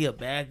did. He'll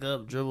back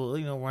up,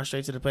 dribble, run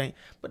straight to the paint.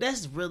 But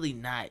that's really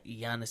not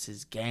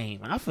Giannis's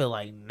game. I feel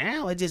like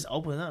now it just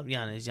opened up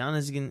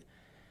Giannis.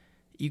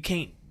 You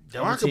can't.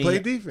 I can play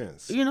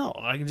defense.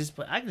 I can just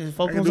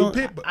focus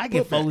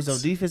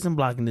on defense and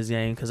blocking this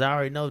game because I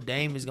already know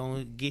Dame is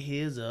gonna get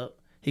his up.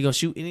 He gonna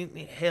shoot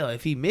any hell.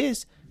 If he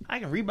missed, I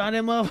can rebound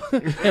him up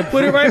and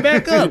put it right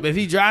back up. If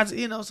he drives,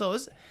 so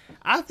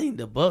I think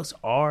the Bucks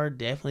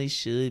definitely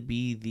should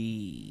be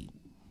the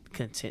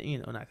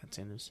not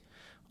contenders,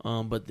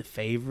 but the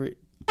favorite.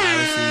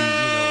 Obviously,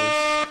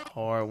 it's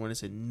hard when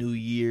it's a new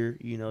year.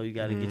 You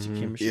got to get your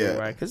chemistry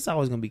right because it's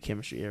always gonna be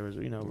chemistry errors.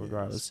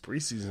 Regardless. It's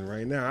preseason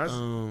right now.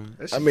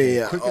 I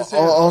mean,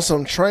 on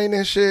some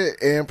training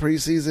shit and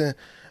preseason,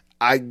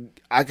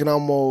 I can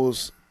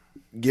almost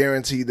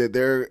guarantee that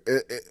they're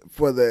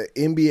for the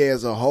NBA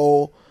as a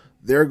whole,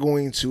 they're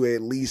going to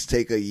at least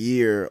take a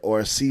year or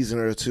a season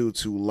or two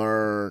to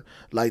learn.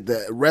 Like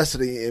the rest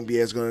of the NBA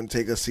is going to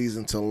take a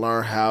season to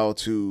learn how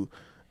to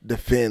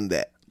defend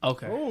that.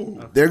 Okay.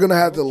 They're going to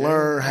have to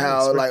learn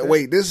how, like,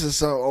 wait, this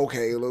is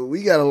look,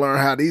 we got to learn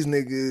how these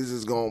niggas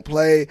is going to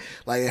play,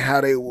 like,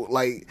 how they,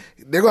 like,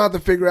 they're going to have to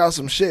figure out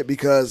some shit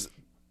because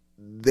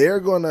they're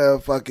going to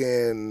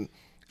fucking,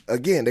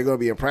 again, they're going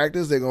to be in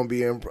practice, they're going to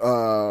be in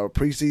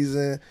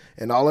preseason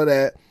and all of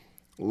that,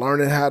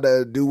 learning how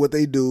to do what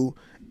they do,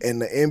 and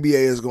the NBA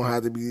is going to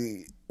have to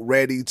be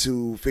ready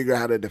to figure out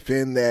how to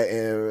defend that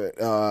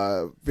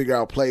and figure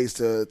out plays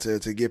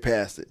to get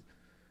past it.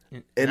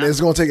 And it's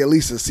going to take at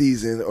least a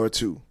season or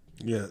two.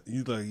 Yeah,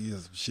 you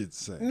have some shit to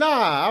say.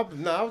 I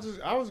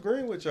was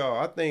agreeing with y'all.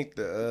 I think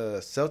the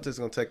Celtics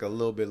gonna take a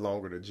little bit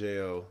longer to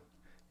gel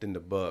than the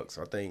Bucks.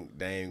 I think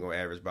Dame gonna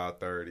average about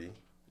 30.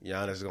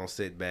 Giannis is gonna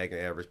sit back and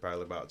average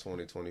probably about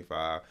 20,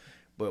 25.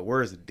 But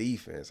where's the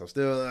defense? I'm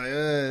still like,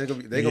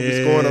 they're gonna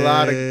be scoring a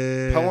lot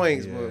of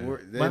points.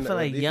 But I feel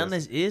like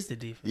Giannis is the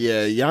defense.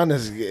 Yeah,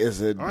 Giannis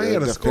is a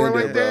gotta score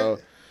like bro.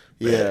 that?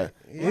 Yeah.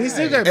 He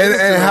still got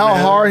And how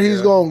hard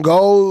he's gonna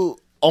go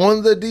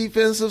on the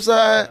defensive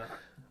side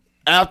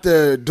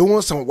after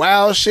doing some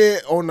wild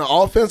shit on the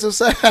offensive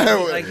side.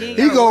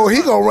 He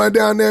gonna run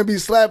down there and be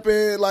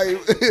slapping like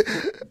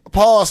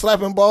Paul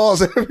slapping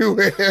balls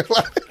everywhere.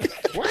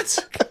 What?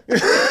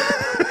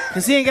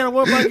 Cause he ain't gotta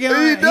worry about getting.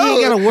 He ain't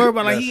gotta worry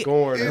about like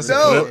scoring. He ain't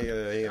gotta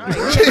worry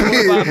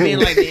about being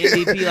like the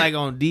MVP, like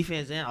on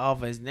defense and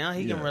offense. Now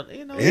he can, He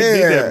did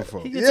that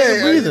before. He can take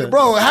a breather.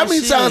 Bro, how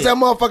many times that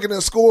motherfucker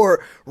that scored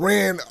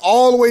ran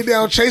all the way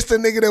down, chased the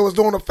nigga that was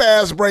doing a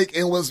fast break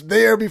and was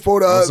there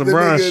before the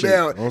nigga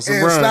down and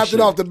slapped it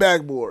off the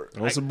backboard.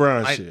 On some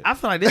Brown shit. I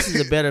feel like this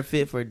is a better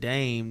fit for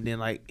Dame than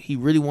like he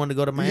really wanted to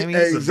go to Miami.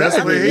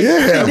 Exactly.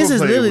 This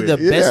is literally the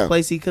best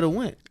place he could have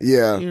went.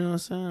 Yeah. You know what I'm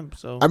saying?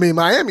 So I mean,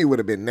 Miami would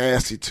have been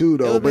nasty too,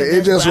 though, but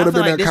it just would have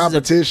been a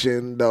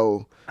competition,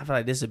 though. I feel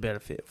like this is a better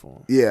fit for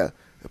him. Yeah.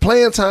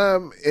 Playing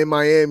time in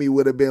Miami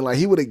would have been like,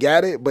 he would have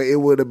got it, but it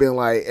would have been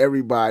like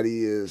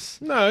everybody is.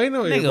 No, ain't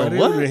no Nigga, everybody.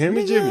 what? It was him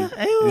and Jimmy.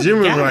 Nigga, Jimmy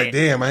was got like, it.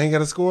 damn, I ain't got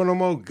to score no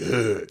more.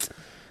 Good.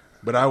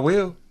 But I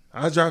will.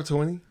 I'll drop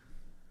 20.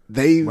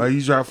 Why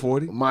you drop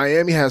 40?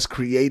 Miami has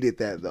created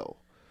that, though.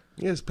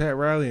 Yes, Pat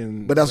Riley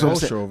and But that's what I'm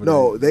Ocho saying. over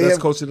No, there. they Best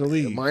have, coach in the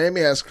league.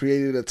 Miami has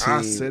created a team.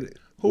 I said it.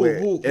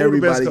 Who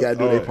everybody got to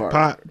do their part.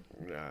 Pop.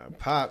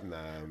 Pop,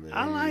 man.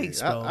 I like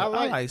Spo. I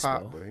like Spo.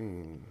 Pop, but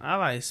I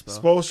like Spo.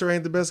 Spoelstra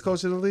ain't the best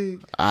coach in the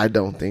league. I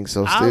don't think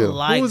so. I Still,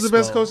 like Who was the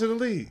best Spo. coach in the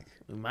league?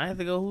 We might have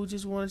to go who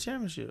just won a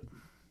championship.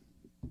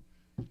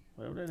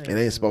 Whatever that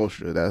it ain't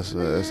Spoelstra. That's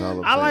all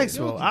I'm I like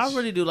saying. Spo. I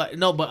really do like.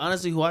 No, but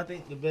honestly, who I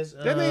think the best.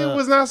 That nigga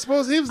was not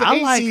supposed to. He was the I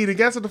 8th like- seed and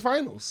got to the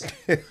finals.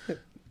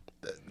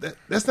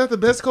 That's not the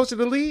best coach in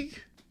the league?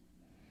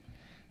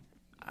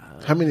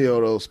 How many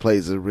of those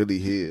plays are really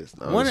his?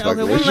 No, One, I'm just okay,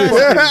 fucking one with you.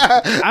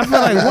 last. I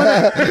feel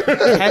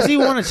like has he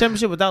won a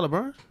championship without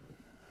LeBron?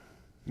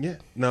 Yeah.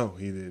 No,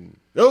 he didn't.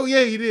 Oh,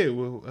 yeah, he did.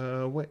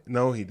 Well, wait.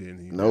 No, he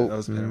didn't. Nope. That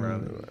was Pat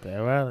Riley. Pat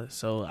Riley.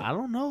 So I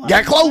don't know.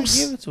 Got close.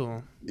 Give it to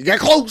him. You got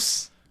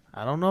close.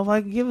 I don't know if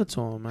I can give it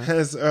to him, man.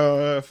 Has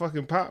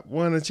fucking Pop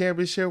won a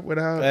championship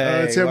without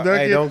Tim Duncan?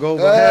 Hey, don't go.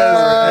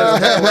 Has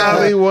Pat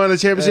Riley won a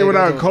championship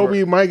without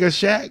Kobe, Mike, or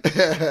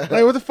Shaq?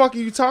 Like, what the fuck are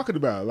you talking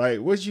about? Like,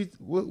 what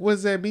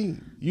does that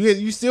mean?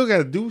 You still got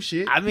to do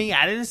shit. I mean,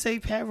 I didn't say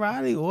Pat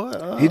Riley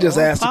or He just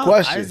or asked a Pop.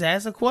 question. I just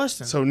asked a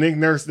question. So Nick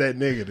Nurse that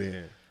nigga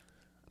then.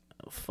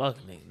 Fuck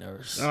Nick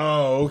Nurse.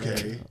 Oh,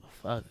 okay.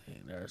 Fuck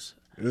Nick Nurse.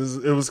 It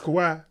was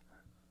Kawhi.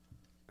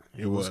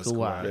 It was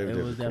Kawhi. Kawhi.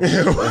 It was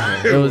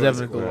definitely. It was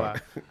definitely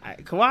Kawhi.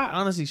 Kawhi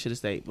honestly should have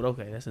stayed, but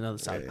okay, that's another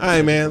topic. All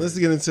right, man. Let's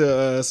get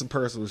into some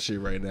personal shit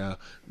right now.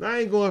 I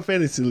ain't going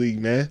fantasy league,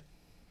 man.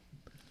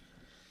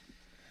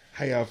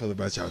 How y'all feel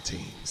about y'all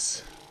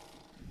teams?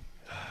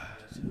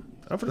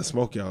 I'm finna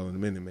smoke y'all in a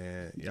minute,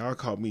 man. Y'all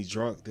caught me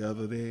drunk the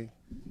other day.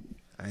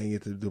 I ain't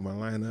get to do my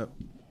lineup.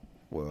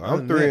 Well,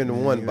 I'm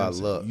 3-1 by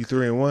luck. You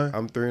 3-1?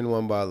 I'm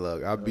 3-1 by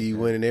luck. I'll be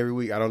winning every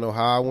week. I don't know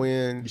how I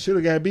win. You should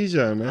have got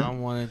Bijan, man. I'm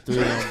 1-3.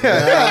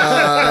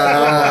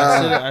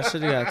 I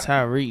should have got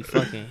Tyreek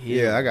fucking Hill.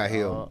 Yeah, I got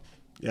Hill.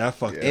 Yeah, I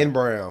fucked And up.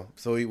 Brown.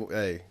 So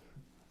hey,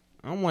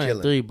 I'm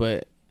 1-3,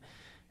 but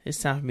it's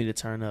time for me to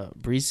turn up.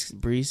 Brees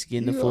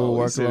getting the You full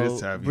always say it's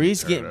workload. time for you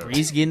to turn up.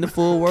 Brees getting the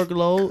full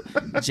workload.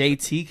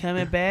 JT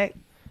coming back.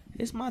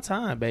 It's my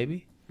time,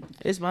 baby.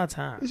 It's my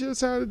time. It's your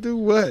time to do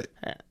what?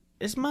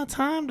 It's my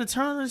time to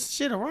turn this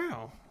shit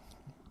around.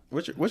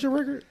 what's your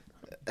record?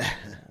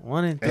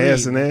 1-3.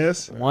 Ass and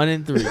ass?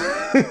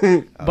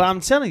 1-3. But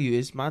I'm telling you,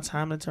 it's my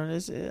time to turn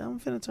this. I'm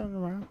finna turn it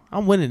around.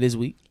 I'm winning this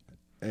week.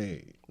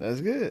 Hey. That's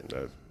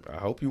good. I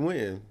hope you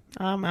win.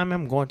 I'm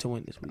going to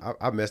win this week.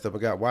 I messed up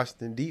and got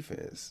Washington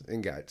defense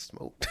and got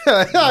smoked.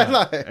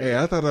 Hey,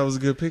 I thought that was a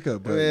good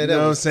pickup, but Man, you that know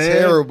what I'm was saying?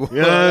 terrible.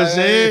 You know what I'm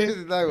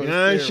saying? That You was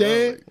know what I'm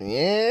saying?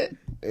 Yeah.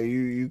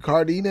 You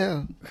Cardi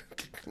now.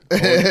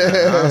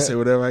 I'll say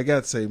whatever I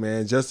got to say,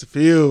 man. Justin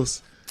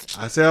Fields.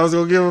 I said I was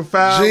going to give him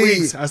 5 G.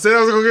 weeks. I said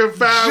I was going to give him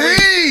 5 G.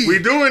 weeks. We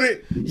doing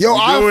it. Yo,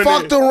 I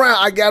fucked around.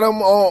 I got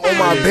him on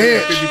my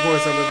bench. 50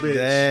 points on the bench.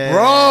 Damn.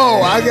 Bro,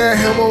 I got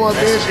him on my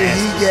bench and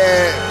he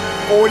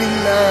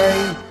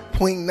got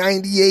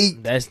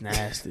 49.98. That's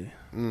nasty.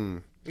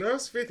 No,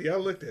 it's 50. I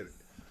looked at it.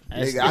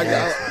 That's Nigga,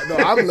 nasty.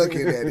 I'm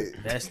looking at it.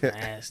 That's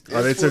nasty.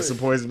 Oh, they took some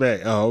points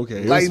back. Oh,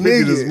 okay. It Like, was 50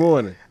 nigga. this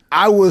morning.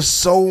 I was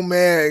so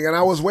mad and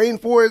I was waiting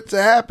for it to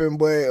happen,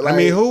 but like, I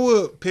mean, who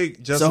would pick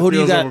Justin who do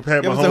you Fields got? over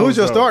Pat Yeah, Mahomes? so who's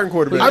your though? starting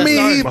quarterback? I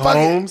mean, he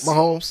Mahomes?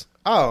 Mahomes.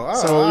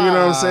 So you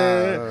know what I'm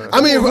saying?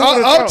 I mean,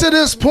 up to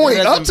this point,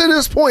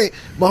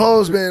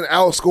 Mahomes been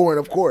outscoring,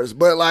 of course,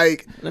 but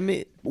like,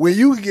 when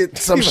you get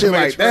some shit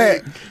like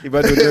that, you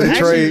about to do a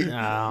trade?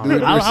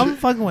 I'm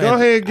fucking with. Go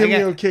ahead, and give me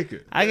your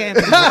kicker. I got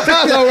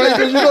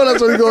because you know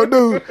that's what he gonna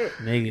do.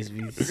 Niggas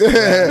be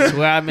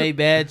swear I made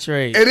bad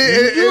trades. And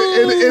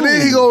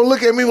then he gonna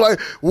look at me like,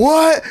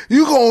 "What?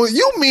 You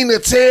mean to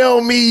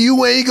tell me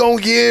you ain't gonna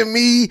give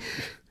me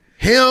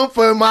him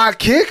for my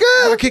kicker?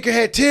 My kicker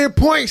had 10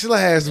 points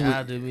last week.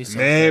 Y'all do me so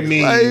Man,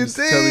 crazy. memes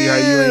tell you how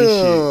you ain't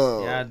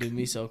shit. Y'all do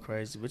me so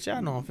crazy, but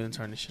y'all know I'm finna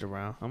turn this shit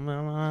around.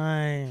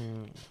 I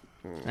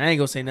ain't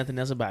gonna say nothing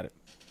else about it.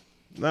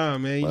 Nah,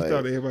 man, you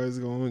thought everybody was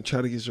gonna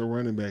try to get your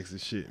running backs and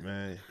shit,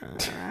 man.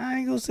 I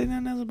ain't gonna say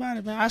nothing else about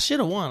it, man. I should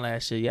have won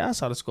last year. Yeah, I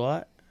saw the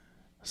squad.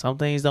 Some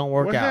things don't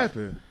work What out.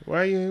 happened?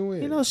 Why you ain't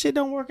win? You know, shit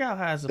don't work out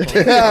how it's supposed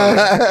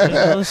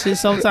to. Shit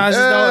sometimes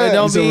it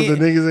don't be. The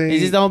niggas ain't It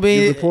just don't be.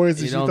 get the points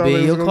that It you don't thought be they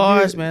in was your gonna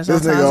cards, get? man. This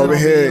Sometimes nigga over it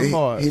don't be here, in your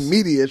cards. he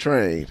media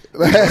trained.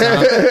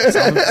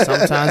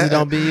 Sometimes it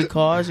don't be your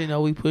cards. You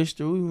know, we push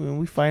through and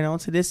we fight on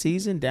to this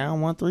season,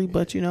 down 1-3.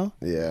 But you know,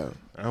 Yeah,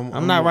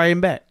 I'm not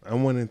writing back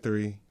I'm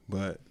 1-3,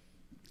 but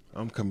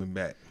I'm coming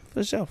back.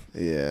 for sure.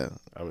 yeah.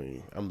 I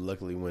mean, I'm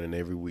luckily winning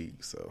every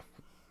week, so.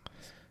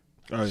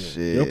 Oh yeah,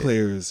 Shit. your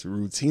players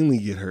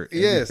routinely get hurt.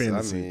 Every Yes,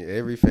 fantasy. I mean,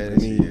 every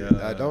fantasy.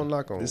 I don't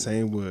knock on This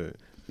ain't wood.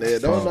 Yeah,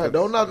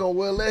 don't knock on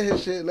Will. Let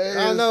his shit.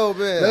 I know,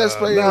 man. Let's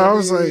play. No, I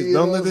was like,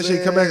 don't let this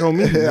shit come back on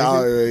me.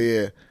 Oh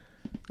yeah.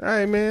 All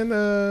right,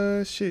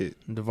 man. Shit.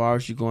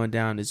 DeVar's, you going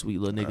down this week,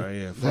 little nigga. Oh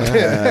yeah,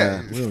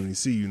 fuck. We don't even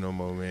see you no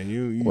more, man.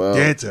 You Well,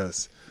 dead to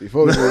us.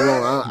 Before we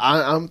go on,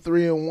 I'm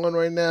 3-1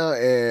 right now,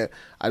 and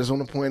I just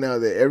want to point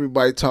out that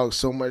everybody talks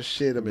so much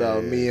shit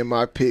about me and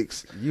my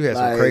picks. You had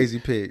some crazy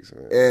picks,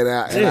 man. And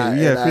I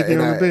you had 50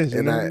 on the bench,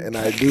 and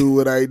I do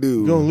what I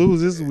do. You're gonna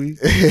lose this week.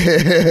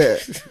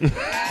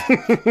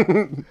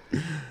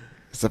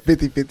 It's a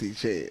 50-50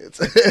 chance.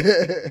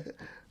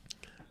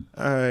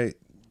 All right.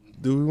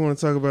 Do we want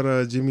to talk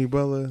about Jimmy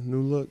Butler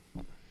new look?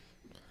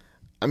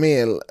 I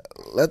mean,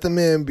 let the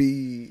man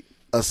be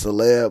a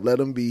celeb. Let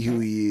him be who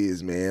he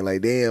is, man.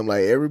 Like, damn,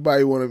 like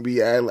everybody want to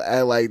be act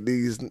like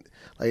these, like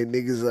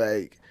niggas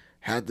like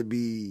have to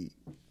be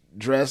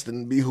dressed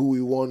and be who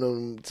we want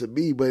them to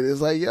be. But it's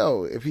like,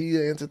 yo, if he's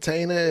an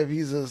entertainer, if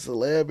he's a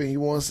celeb and he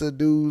wants to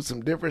do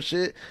some different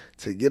shit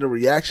to get a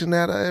reaction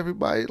out of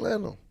everybody,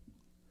 let him.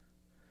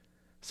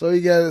 So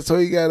he got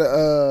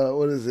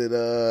what is it?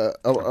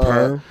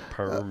 Perm.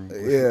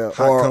 Yeah,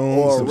 Hot combs,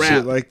 or some rap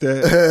shit like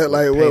that.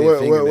 like Painted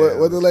fingernails.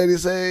 what the lady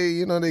say?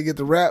 You know, they get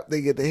the wrap, they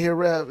get the hair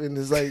wrap, and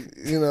it's like,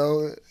 you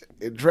know,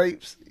 it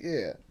drapes.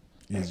 Yeah,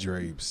 It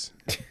drapes.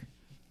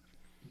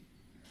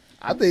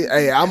 I think.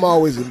 Hey, I'm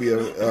always gonna be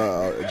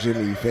a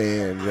Jimmy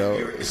fan,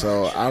 yo.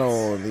 So I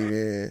don't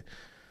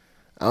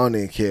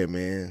even care,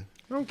 man.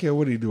 I don't care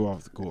what he do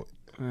off the court.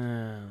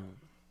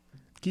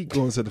 Keep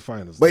going to the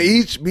finals. But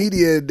each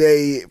media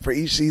day for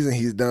each season,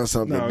 he's done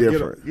something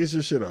different. Get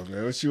your shit off,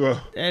 man. What you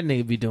up? That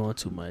nigga be doing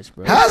too much,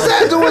 bro. How's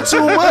that doing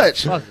too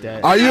much? Fuck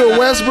that. Are you a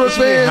Westbrook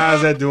fan?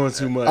 How's that doing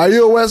too much? Are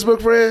you a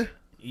Westbrook fan?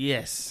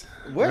 Yes.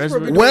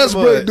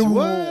 Westbrook do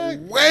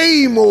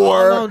way I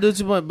more. don't do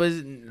too much, but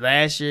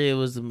last year it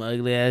was the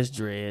ugly ass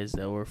dreads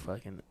that were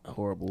fucking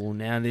horrible.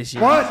 Now this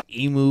year, What?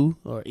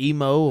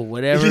 emo or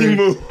whatever.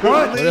 Emu.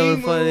 Whatever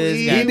the fuck it is.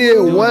 He got did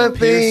doing one thing.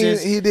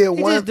 piercings. He did He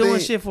one just doing thing.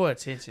 shit for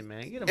attention,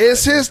 man. Get him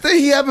It's out of his thing.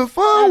 He having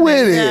fun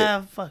with it.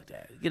 Yeah, fuck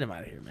that. Get him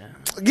out of here, man.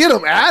 Get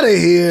him out of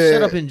here.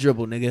 Shut up and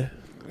dribble, nigga.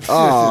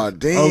 Oh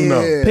damn! Oh,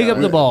 no. Pick up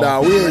the ball.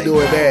 Nah, we ain't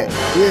doing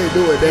that. We ain't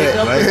doing Pick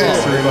up that.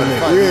 the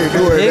ball. We ain't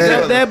doing Pick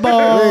that. up that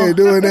ball. We ain't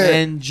doing that.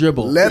 And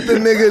dribble. Let the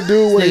nigga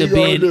do what he Nigga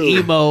gonna being do.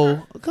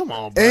 emo. Come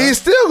on, bro. And he's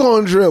still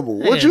gonna dribble.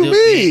 What Nigga you being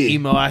mean?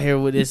 emo out here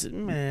with this,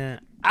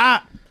 man.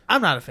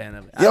 I'm not a fan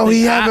of it. Yo, I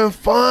he think having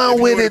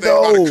fun with it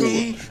You're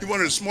though. one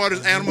of the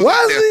smartest animals. Why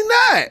out is there.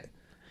 he not?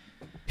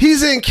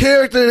 He's in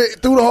character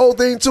through the whole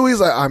thing too. He's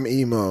like, I'm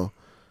emo.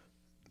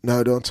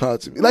 No, don't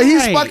talk to me. Like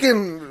he's Right.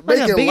 fucking Like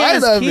a making big light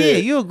ass of kid.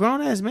 it, You a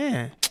grown ass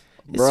man.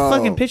 It's Bro.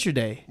 fucking picture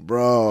day.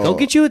 bro. Go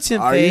get you a 10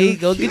 Are fade. you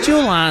Go get you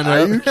a lineup.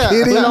 Are you Put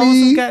kidding on some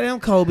me? goddamn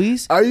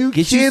Kobe's. Are you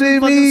Get you some kidding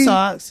fucking me?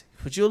 socks.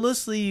 Put your little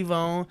sleeve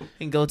on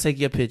and go take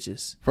your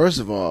pictures. First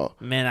of all,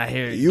 Man, I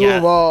hear You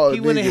of all he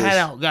went and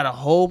niggas. got a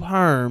whole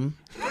perm,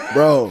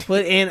 bro.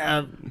 put in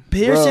a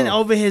piercing Bro.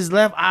 over his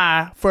left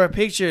eye for a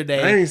picture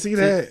day. I didn't see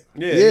that.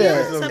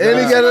 Yeah, Some and he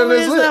got it on over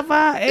his lip. left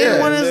eye and Yeah.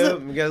 one of his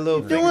lip. You got a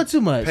little Doing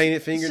too much.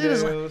 painted Shit is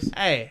fingernails. like-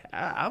 hey,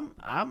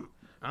 I'm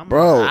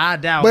Bro, I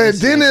doubt. but this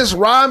shit. Dennis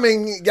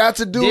Rodman got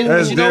to do.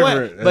 That's you know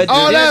different. what? But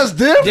Oh, that's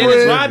different.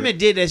 Dennis Rodman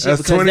did that shit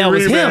That's because 20 that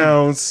was him.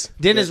 rebounds.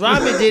 Dennis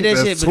Rodman did that That's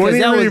shit because 20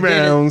 that was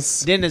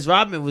rebounds. Dennis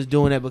Rodman was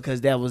doing that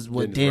because that was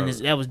what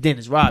that was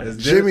Dennis Rodman.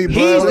 That's Jimmy He's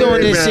Butler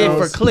doing this shit for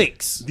rebounds.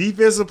 clicks.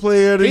 Defensive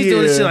player of the He's year.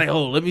 doing this shit like,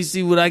 oh, let me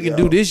see what I can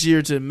do this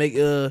year to make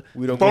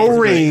We don't Four go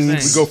for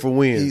rings. We go for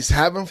wins. He's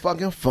having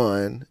fucking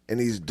fun and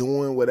he's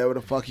doing whatever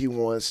the fuck he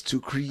wants to I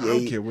don't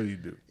create. care what he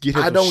do. Get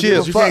him I some don't give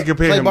shifts. a You fuck. can't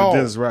compare Play him ball. to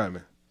Dennis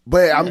Rodman.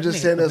 But I'm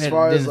just saying as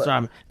far as Dennis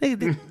Rodman.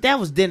 Nigga, that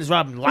was Dennis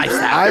Rodman's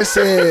lifestyle. I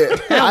said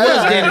That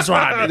was Dennis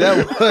Rodman.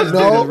 That was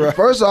no.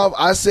 First off,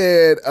 I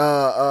said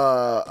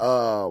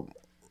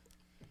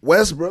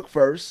Westbrook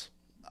first.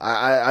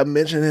 I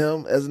mentioned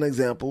him as an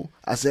example.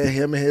 I said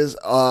him and his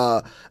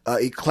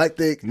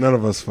eclectic None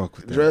of us fuck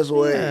with that. dress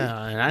way,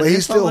 Yeah, and I but didn't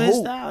he's fuck still with his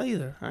hoop. style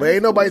either. But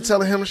ain't nobody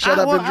telling him to shut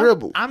up and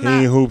dribble. I'm He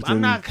ain't hooped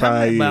in not 5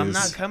 coming, but I'm years.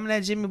 not coming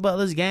at Jimmy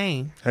Butler's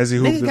game. Has he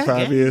Nigga hooped in got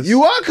 5 game. years?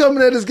 You are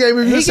coming at this game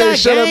if you He say got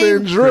shut up game,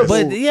 and dribble.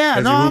 But yeah,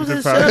 Has no, he I'm hooped in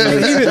just 5 I mean,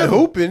 years? he been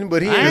hooping,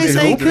 but he I ain't ain't say he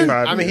been hooping. couldn't.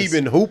 I mean, he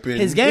been hooping.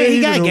 his game. Yeah, he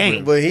he got been game.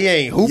 hooping. but he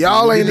ain't hooping.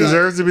 Y'all He ain't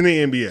deserves to be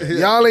in the NBA.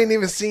 Y'all ain't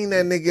even seen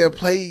that nigga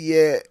play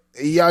yet.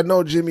 Y'all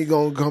know Jimmy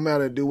gonna come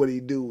out and do what he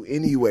do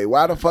anyway.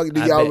 Why the fuck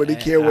do I y'all bet- really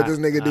care what I- this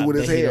nigga do I with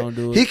his bet he hair? don't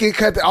do He it. can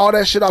cut all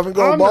that shit off and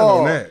go I'm not ball.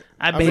 on that.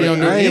 I bet mean, he don't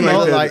do I it. ain't You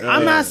know, like that.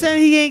 I'm not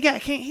saying he ain't got.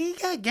 He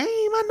got game.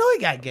 I know he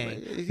got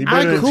game. He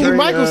better than He Trey,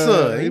 Michael's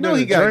son. he You know better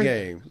he than got Trey?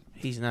 game.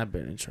 He's not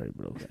better than Trey,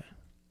 but okay.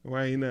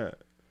 Why he not?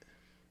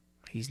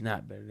 He's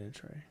not better than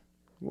Trey.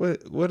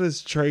 What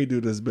does Trey do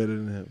that's better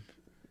than him?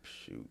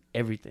 Shoot,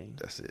 Everything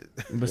that's it.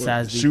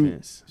 besides Shoot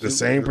defense. the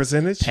same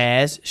percentage?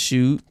 Pass,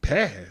 shoot.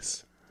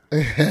 Pass.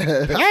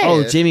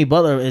 Oh, Jimmy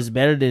Butler is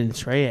better than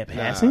Trey at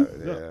passing.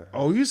 Yeah.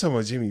 Oh, you talking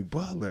about Jimmy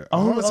Butler?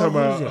 Oh, I was talking who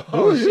is about. it?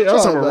 Oh shit! I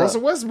was talking about about?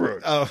 Russell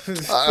Westbrook. Oh,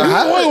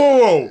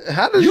 Whoa!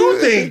 How did You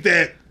think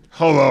that?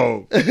 Hold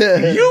on.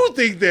 You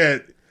think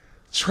that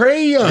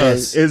Trey Young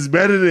Yes. is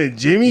better than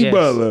Jimmy Yes,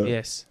 Butler?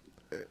 Yes.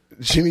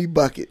 Jimmy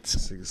buckets?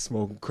 This nigga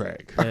smoking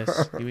crack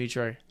Yes. Give me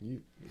Trey.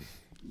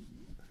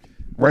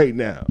 right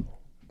now.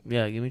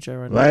 Yeah, give me Trey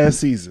right now. Last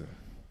season,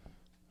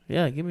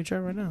 Yeah, give me Trey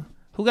right now.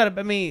 Who got a?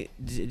 I mean,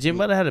 Jimmy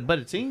Butler had a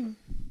better team.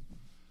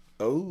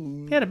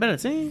 Oh, He had a better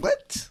team.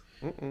 what?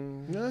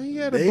 no, he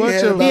had a They bunch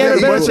had of about he had a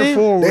equal. bunch of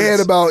forwards. They had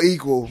about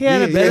equal. He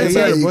had a Yeah, better he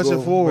had a team. bunch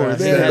of forwards.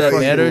 He They had a about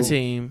better equal.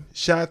 team.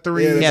 Shot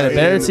three. Yeah, He had a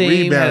better team. Had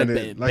a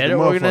Rebounded like better a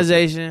motherfucker.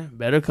 organization.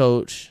 Better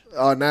coach.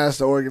 Oh, now it's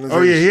the organization.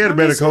 Oh yeah, he had a I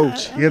better mean,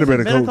 coach. He had a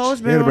better coach.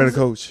 He had a better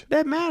coach.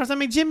 That matters. I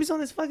mean, Jimmy's on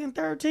his fucking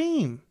third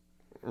team.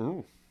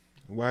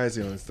 Why is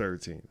he on his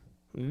third team?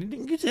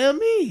 You tell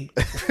me.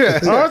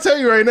 I'll tell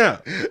you right now.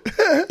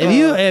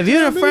 If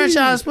you're a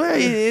franchise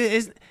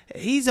player,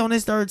 he's on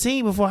his third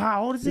team. Before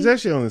how old is he? He's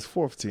actually on his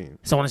fourth team,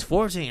 So on his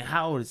 14.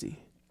 How old is he?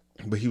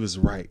 but he was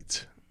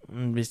right.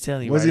 I'm just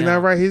telling you. Was right he now.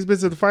 not right? He's been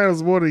to the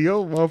finals more than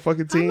your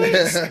motherfucking team,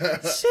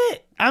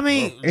 Shit. I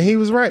mean, and he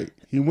was right.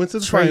 He went to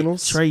the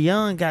finals. Trey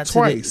Young got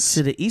twice.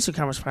 to the Eastern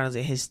Conference Finals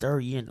in his third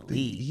year in the The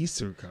league.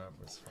 Eastern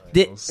Conference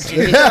Did- Finals.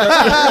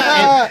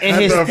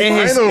 Eastern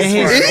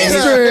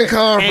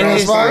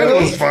Conference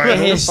Finals.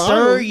 in his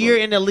third year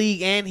in the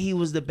league, and he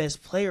was the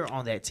best player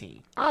on that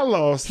team. I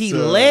lost. He to,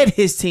 led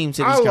his team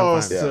to I this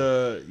lost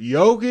conference. to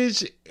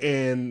Jokic,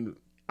 and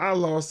I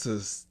lost to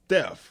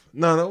Steph.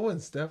 No, it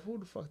wasn't Steph. Who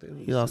the fuck they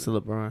lose? He lost to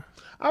LeBron.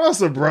 I lost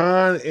to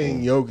LeBron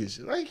and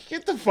Jokic. Like,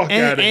 get the fuck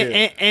out of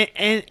here.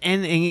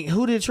 And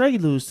who did Trey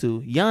lose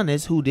to?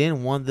 Giannis, who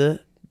then won the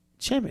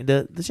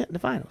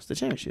finals, the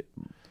championship.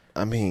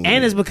 I mean,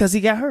 And it's because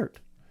he got hurt.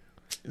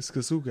 It's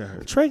because who got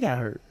hurt? Trey got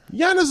hurt.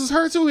 Giannis was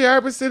hurt too. He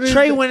already said it.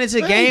 Trey went into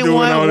They ain't game doing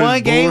all one, this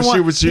one game bullshit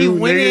one. with He you,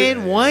 went nigga.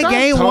 in one Stop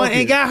game one talking.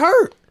 and got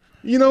hurt.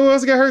 You know who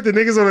else got hurt? The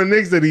niggas on the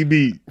Knicks that he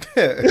beat.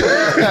 You know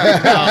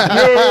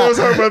who else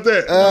heard about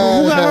that?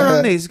 Who got hurt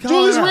on this?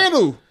 Julius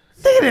Randle.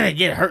 They didn't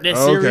get hurt that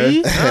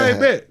Okay. series.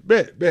 All right,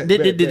 bet.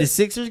 Did the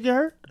Sixers get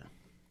hurt?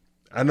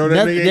 I know that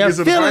nigga Their ain't get to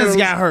the feelings finals.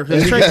 got hurt.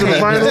 Did he get to the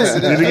finals?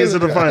 Did he get to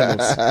the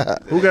finals?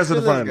 Who got to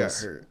the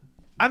finals?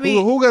 I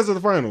mean, Who got to the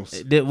finals?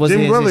 was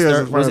Jimmy it Butler his got to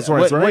third- the finals was it-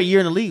 twice, right? What year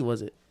in the league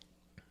was it?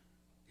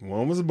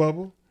 One was a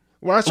bubble.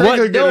 Why Trey What?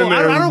 couldn't get No, in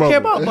there? I as a don't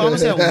care bubble? about bubble. I'm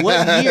saying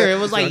what year? It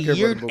was like I don't care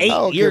year about the bubble. I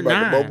don't 8, year care about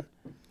the 9. bubble.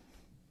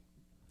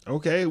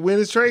 Okay, when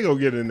is Trey gonna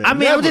get in there? I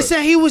mean, I'm just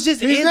saying he was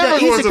just He's in never the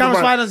going to Eastern the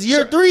Conference Finals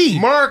year Finals. 3.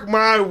 Mark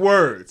my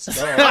words.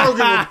 I don't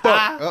give a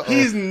fuck.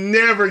 He's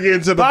never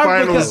getting to the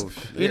Probably finals.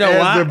 because- you know as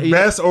why? the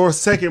best or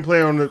second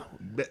player on the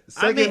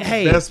second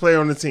hey, best player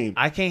on the team.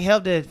 I can't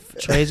help that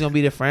Trey's gonna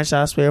be the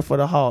franchise player for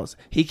the Hawks.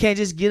 He can't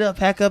just get up,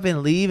 pack up,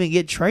 and leave and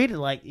get traded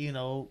like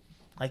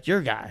like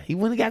your guy. He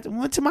went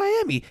to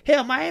Miami.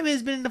 Hell, Miami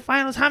has been in the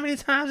finals how many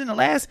times in the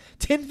last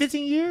 10,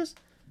 15 years?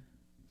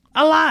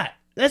 A lot.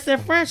 That's their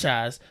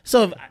franchise.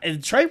 So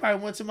if Trey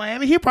probably went to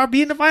Miami, he'll probably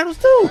be in the finals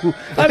too.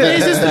 I mean,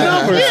 it's just the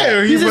numbers.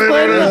 Yeah, he's just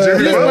playing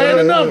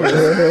the numbers.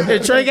 numbers.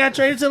 If Trey got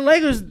traded to the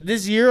Lakers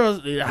this year, or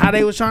how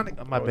they was trying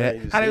to my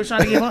bad, how they was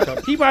trying to get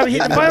him, he probably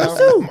hit the finals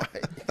too.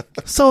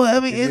 So I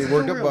mean, it's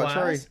worked up career by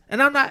Trey. wise.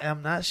 And I'm not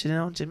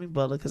shitting on Jimmy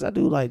Butler because I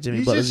do like Jimmy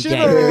You Butler's just shit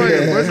game. on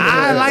him.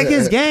 I like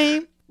his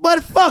game,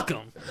 but fuck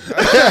him.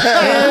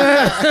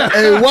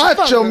 Hey,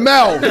 watch your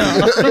mouth.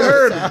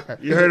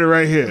 You heard it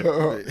right here.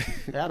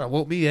 That done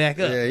woke me back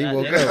up. Yeah, he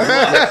woke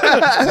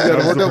Goddamn. up. He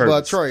got worked up by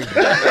purpose. Trey.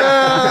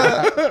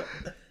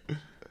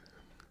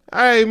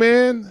 All right,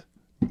 man.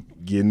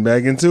 Getting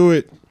back into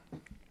it.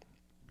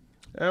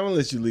 I'm gonna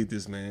let you lead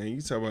this, man.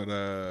 You talk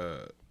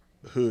about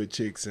hood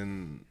chicks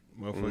and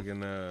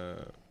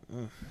motherfucking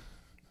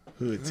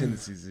hood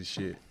tendencies and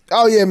shit.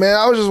 Oh yeah, man.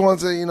 I was just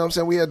wanting to, you know what I'm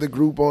saying, we had the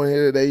group on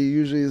here today.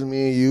 Usually it's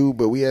me and you,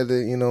 but we had the,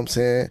 you know what I'm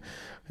saying,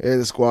 we had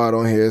the squad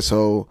on here.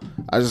 So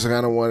I just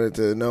kind of wanted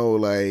to know,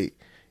 like,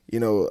 you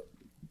know,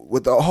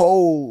 with the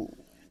whole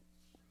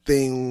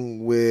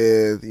thing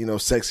with, you know,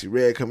 Sexy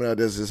Red coming out,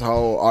 there's this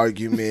whole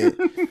argument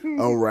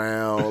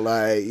around,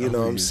 like, you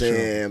know what I'm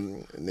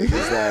saying,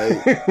 niggas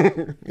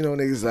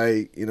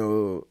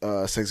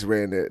like, Sexy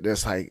Red,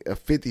 there's like a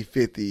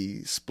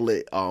 50-50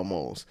 split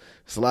almost.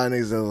 It's a lot of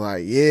niggas that's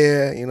like,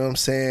 yeah, you know what I'm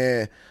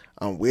saying,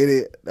 I'm with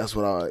it, that's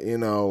what I,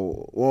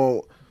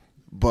 want.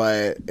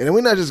 But, and then we're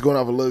not just going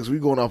off of looks, we're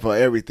going off of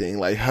everything,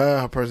 like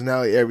her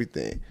personality,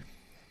 everything.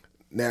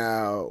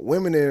 Now,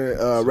 women in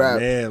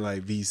rap, man,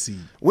 like VC,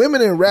 women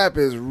in rap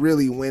is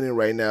really winning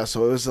right now.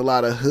 So there's a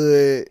lot of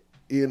hood,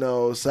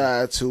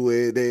 side to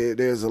it.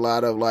 There's a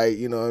lot of, like,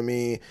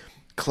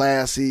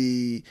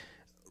 classy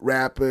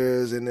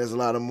rappers, and there's a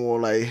lot of more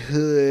like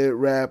hood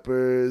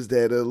rappers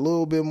that are a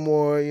little bit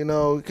more,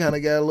 kind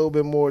of got a little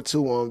bit more to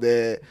them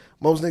that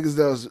most niggas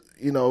does,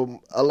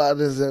 a lot of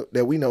this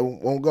that we know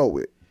won't go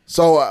with.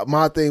 So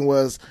my thing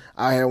was,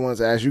 I had wanted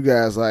to ask you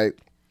guys, like,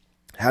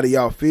 how do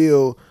y'all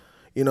feel?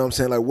 You know what I'm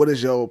saying? Like, what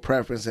is your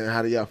preference, and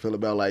how do y'all feel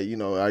about, like,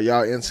 are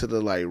y'all into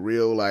the, like,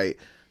 real, like,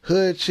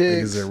 hood chicks?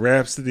 Like, is it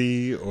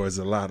Rhapsody or is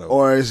it Lotto?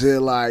 Or is it,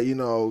 like,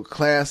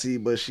 classy,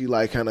 but she,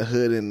 like, kind of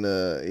hood in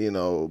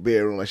the,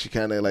 bedroom? Like, she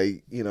kind of,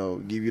 like,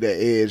 give you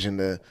that edge in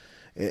the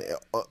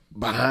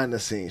behind the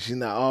scenes. She's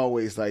not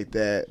always like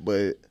that,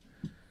 but...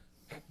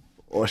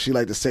 Or she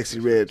like the Sexy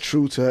Red,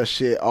 true to her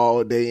shit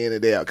all day in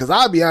and day out. Because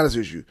I'll be honest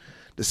with you,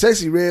 the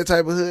Sexy Red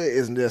type of hood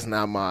is just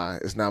not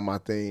it's not my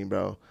thing,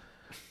 bro.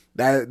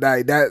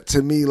 That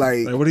to me,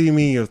 like, what do you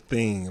mean your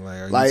thing?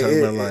 Like, are you talking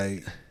about,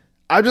 like,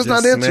 I'm just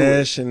not into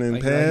smashing and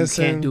like,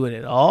 passing? You can't do it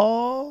at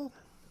all,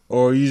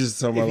 or you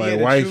just talking about, like,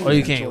 wife, or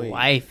you can't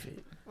wife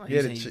it. Like,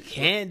 you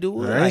can't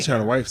do it. I ain't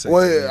trying to wife sex.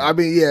 Well, I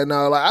mean, yeah,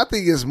 no, like, I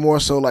think it's more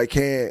so like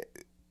can't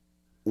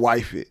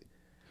wife it.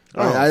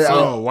 Like,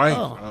 wife.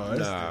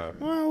 Nah.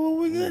 Well,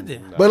 we good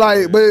then. But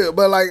like,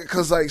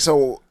 cause like,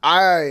 so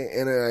I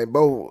and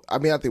both. I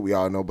mean, I think we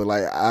all know, but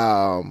like,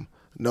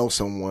 know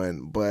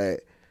someone,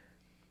 but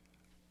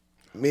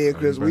me and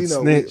Chris, we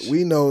know, no, like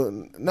we know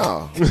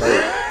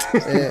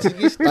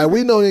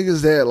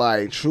niggas that,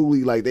 like,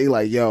 truly, like, they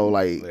like, yo,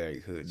 like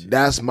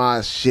that's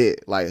my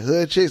shit. Like,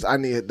 hood chicks, I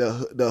need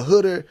the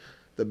hooder,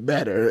 the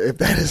better, if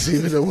that is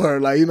even the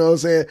word. Like, you know what I'm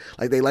saying?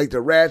 Like, they like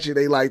the ratchet,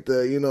 they like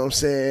the, you know what I'm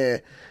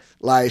saying?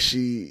 Like,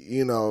 she,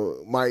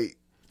 might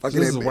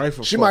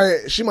fucking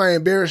she might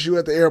embarrass you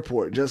at the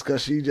airport just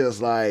because she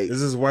just, like... Is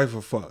this wife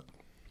or fuck?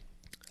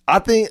 I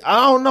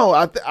don't know.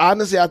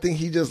 Honestly, I think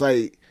he just,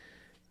 like...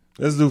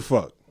 Let's do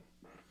fuck.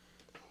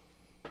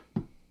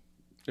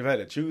 If I had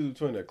to choose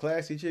between a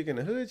classy chick and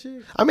a hood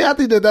chick? I mean, I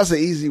think that's an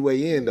easy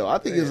way in, though. I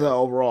think it's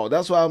overall.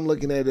 That's why I'm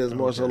looking at it as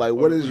more so, like,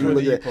 what is you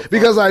looking at?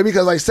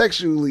 Because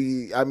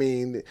sexually, I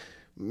mean...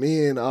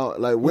 Men,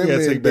 like, women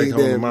think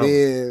that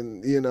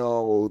men,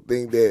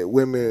 think that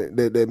women,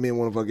 that men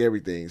want to fuck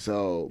everything.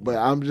 So, but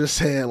I'm just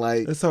saying,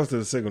 like, let's talk to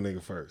the single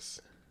nigga first,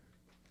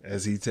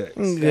 as he texts.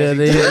 Good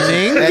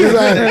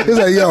evening. He's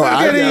like, yo,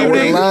 I got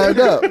one lined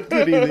up.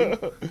 Good evening.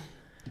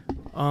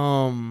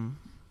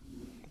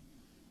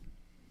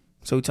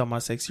 So we talking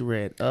about Sexy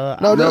Red? We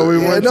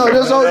want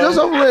just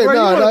over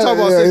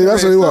Red.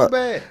 That's what we want.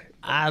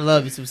 I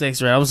love you some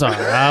Sexy Red. I'm sorry.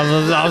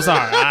 I'm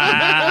sorry.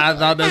 I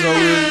thought that's what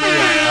we were.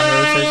 I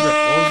heard Sexy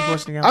Red. What was the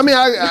question again? I mean,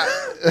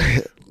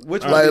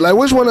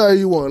 which one are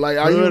you want? Like,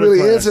 are you really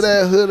into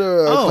that hood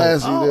or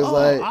classy?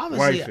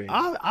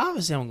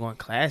 Obviously, I'm going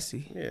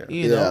classy.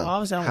 Yeah.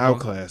 Obviously, how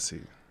classy?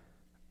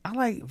 I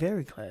like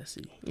very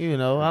classy. I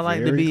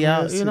like to be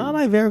classy. I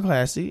like very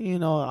classy.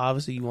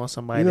 Obviously, you want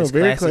somebody that's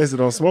very classy.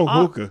 Don't smoke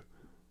hookah.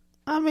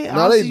 I mean,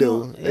 no, they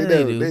do.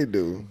 They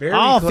do.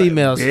 All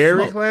females.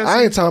 Very classy.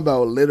 I ain't talking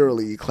about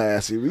literally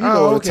classy. You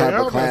know what type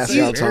of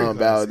classy I'm talking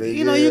about.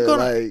 You're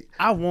gonna.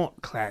 I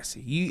want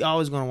classy. You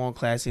always gonna want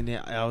classy, and then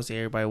obviously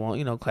everybody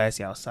want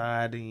classy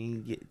outside, and you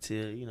get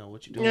to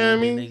what you're doing. Yeah, I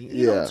mean,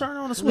 turn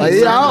on the switch. Like,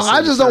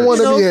 I just don't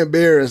want to be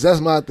embarrassed.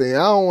 That's my thing.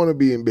 I don't want to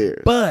be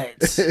embarrassed. But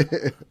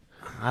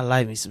I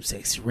like me some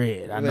Sexy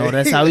Red. I know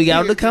that's how we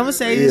got the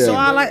conversation. So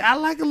I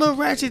like a little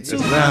ratchet too.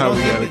 That's not how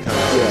we got the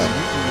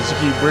conversation. You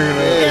keep bringing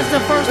it up. That's the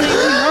first thing we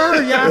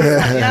heard.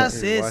 Y'all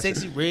said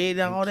Sexy Red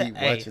and all that.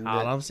 Hey,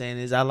 all I'm saying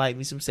is I like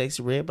me some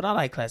Sexy Red, but I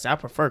like classy. I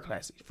prefer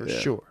classy for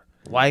sure.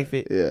 Wife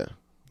it. Yeah.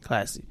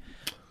 Classy.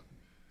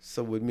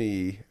 So with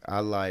me, I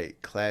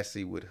like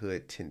classy with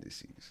hood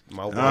tendencies.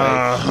 My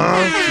wife, she's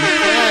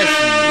classy. She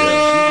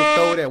will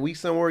throw that. We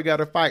somewhere got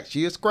to fight.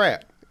 She a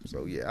scrap.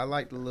 So yeah, I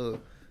like the little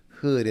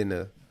hood in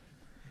the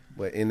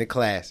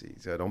classy.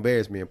 So don't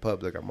embarrass me in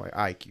public. I might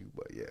IQ,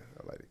 but yeah,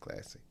 I like the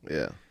classy.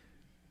 Yeah,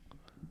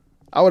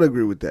 I would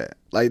agree with that.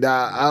 Like,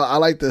 I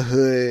like the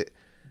hood.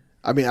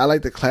 I mean, I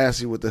like the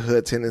classy with the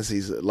hood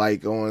tendencies,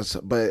 like,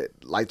 but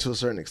like to a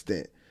certain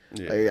extent.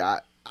 Yeah.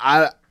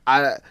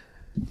 Like,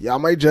 y'all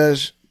might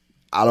judge.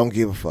 I don't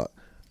give a fuck.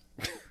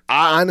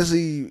 I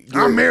honestly,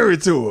 I'm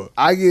married to her.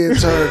 I get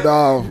turned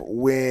off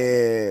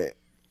when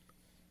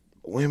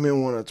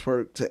women want to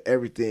twerk to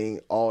everything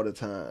all the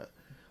time.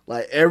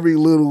 Like every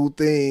little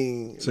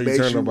thing So you makes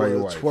turned you on by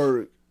your want to wife?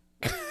 twerk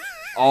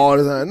all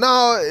the time.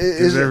 No,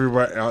 it's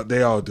everybody,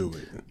 they all do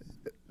it.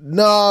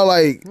 no,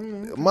 like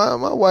my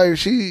wife,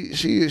 she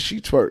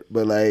twerk,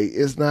 but like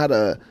it's not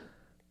a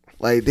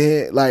like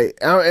then like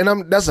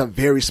that's a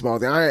very small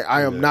thing.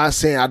 I am not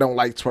saying I don't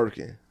like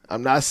twerking.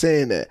 I'm not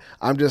saying that.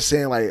 I'm just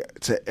saying like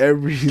to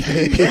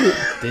everything.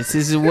 This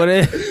is what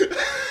it.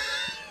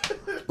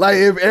 Like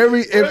if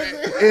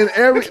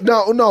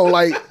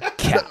like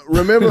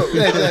remember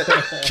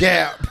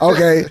Cap.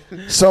 okay,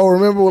 so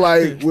remember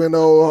like when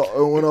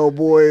old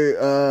boy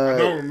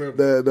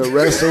the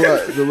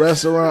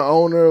restaurant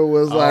owner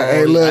was like,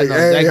 hey look,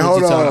 hey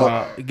hold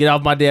on, Get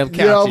off my damn couches.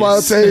 get off my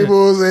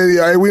tables,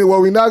 and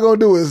what we not gonna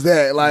do is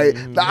that like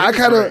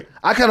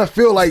I kind of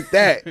feel like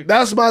that.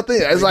 That's my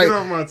thing. It's like Get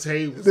off my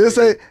table. this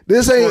ain't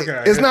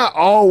Okay. it's not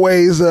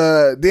always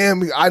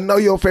damn I know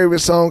your favorite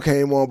song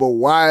came on, but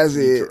why is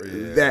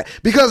it that?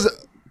 Because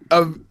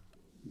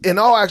in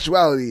all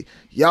actuality,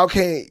 y'all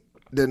can't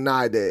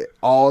deny that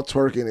all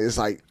twerking is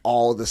like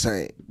all the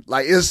same.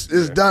 Like it's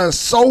done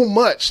so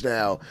much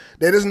now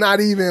that it's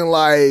not even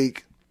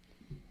like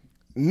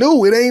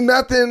new. It ain't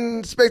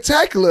nothing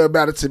spectacular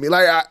about it to me.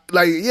 Like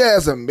yeah,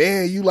 as a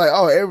man, you like,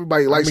 oh,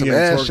 everybody likes some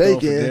ass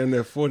shaking. Damn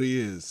near 40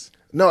 years.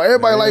 No,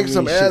 everybody That likes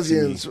some ain't shit to me.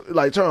 Asians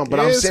like turn on, but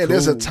Yeah, I'm it's saying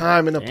there's a cool.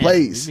 time and a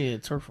place. You been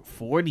twerk for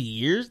 40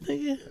 years,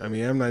 nigga. I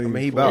mean, I'm not even.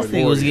 he 40. about This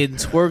nigga was getting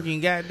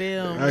twerking,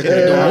 goddamn.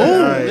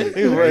 Okay.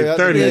 He was right out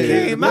Thirty. there.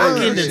 Yeah, came out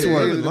getting Shit, to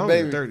twerk. he was a Longer,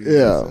 baby. 30.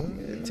 Yeah.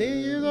 10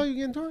 years old, you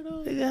getting twerked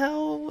on? Nigga, how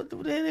old? What the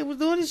hell they was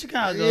doing in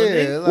Chicago? Yeah.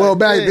 nigga? Like, Well,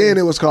 back yeah. then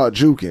it was called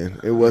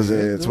juking. It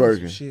wasn't Doing some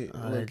twerking. shit. Oh,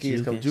 Little that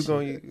kids come juke juke and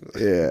on you.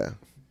 Yeah.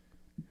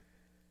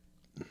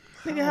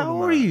 Nigga, how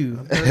old are you?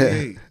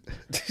 38.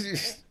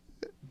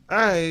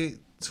 I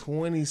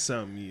 20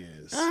 something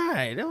years. All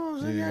right, that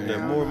was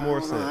Yeah,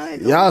 more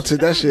sense. Y'all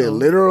took that shit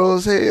literal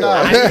as hell. He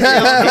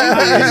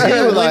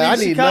was like, I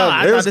need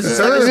nothing. They was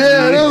concerned.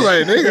 Yeah, they was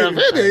like, nigga,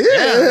 50,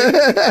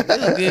 yeah. They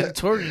was getting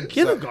twerking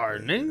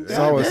kindergarten, nigga. It's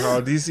always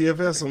called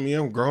DCFS on me.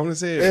 I'm grown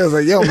as hell. It was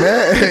like, yo,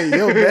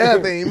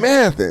 math ain't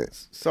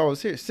mathing. So I was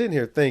sitting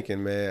here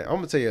thinking, man, I'm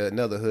gonna tell you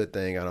another hood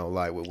thing I don't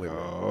like with women.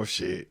 Oh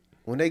shit.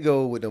 When they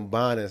go with them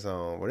bonnets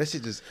on, well, that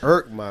shit just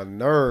irk my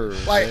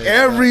nerves. Like man.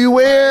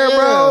 everywhere, Yeah,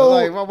 bro.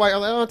 Like my wife,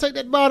 I'm like, oh, take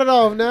that bonnet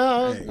off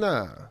now. Hey.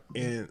 Nah.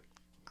 And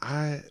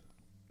I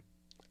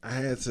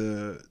had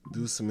to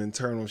do some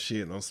internal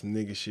shit on some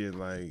nigga shit,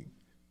 like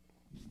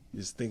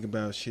just think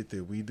about shit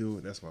that we do.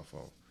 That's my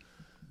fault.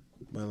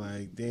 But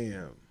like,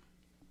 damn,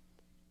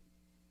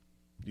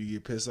 you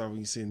get pissed off when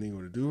you see a nigga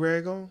with a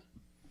do-rag on?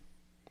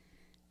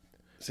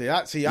 See,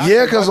 I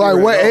Yeah, because like,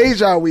 what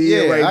age are we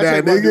in right I now,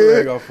 take my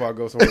do-rag nigga? off before I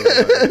go somewhere.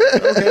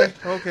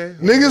 Like, Okay.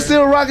 Niggas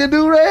still rocking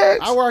do-rags?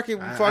 I work it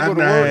before I go I've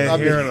to not work. had I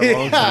hair in a mean,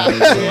 long time,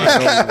 so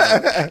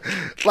I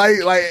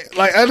don't-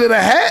 like under the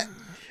hat?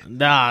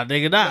 Nah,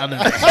 nigga, not under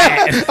the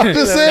hat. I'm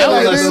just saying, That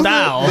like, was a niggas-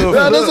 style. No,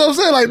 that's what I'm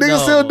saying. Like, niggas No.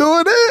 still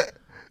doing that?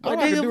 I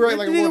rock a do-rag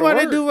like I'm think going about to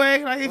that work. do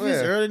rag like if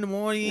it's Yeah. early in the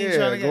morning, you ain't Yeah,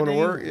 trying to going to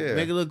goddamn work, yeah.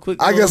 make a little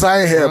quick. I guess I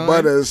ain't had run.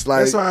 butters.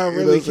 Like, That's why I you know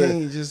really what I'm saying?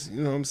 can't just,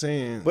 you know what I'm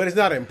saying? But it's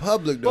not in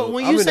public though. But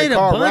when I'm you in say the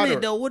car bonnet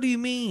riding- though, what do you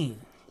mean?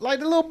 like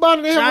the little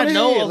bonnet they have I on their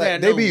know, head, okay, like, I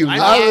they know. be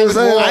I live was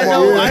saying, before- like,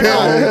 I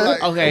know.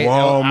 Like, Okay,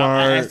 Walmart.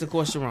 I asked the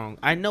question wrong.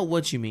 I know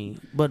what you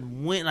mean, but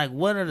when? Like,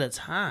 what are the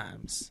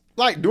times?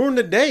 like during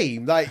the day,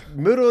 like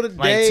middle of the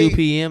Like day, 2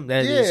 p.m.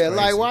 That is Yeah, crazy.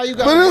 like why you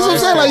got? But that's what I'm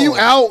saying. Like, you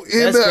out in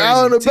That's the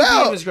out and crazy. 2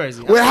 p.m. about is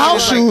crazy. with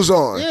house Like- shoes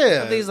on. Yeah, I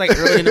think it's like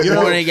early in the You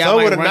know, morning. Y'all some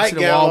might with a run to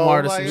the nightgown Walmart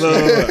on, or some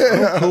like- shit.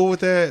 I'm cool with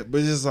that,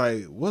 but just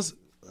like, what's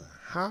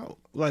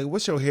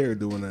your hair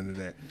doing under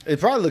that?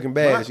 it's probably looking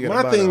bad.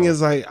 My thing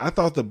is like, I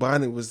thought the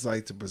bonnet was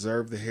like to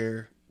preserve the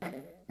hair,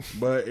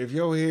 but if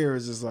your hair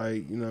is just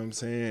like, you know what I'm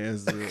saying,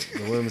 as the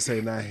women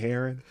say, not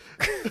hairing.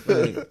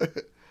 Like,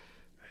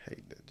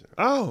 hate that joke.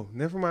 oh,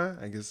 never mind.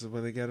 I guess that's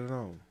why they got it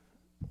on,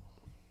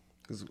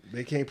 because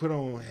they can't put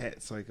on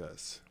hats like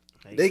us.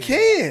 They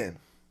can,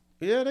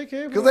 Yeah, they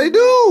can because they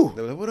do.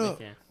 They're like, what up?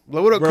 They can.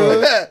 Like, what up,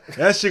 Bro, cuz?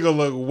 that shit gonna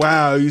look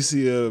wild. You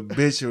see a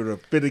bitch with a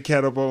fitted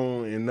cap up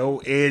on and no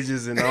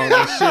edges and all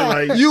that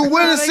shit. Like, You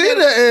wouldn't they see got-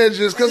 the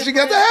edges because she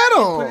got the hat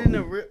Put in on.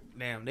 the real,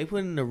 damn, they put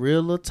in the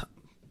real little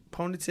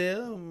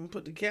ponytail and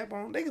put the cap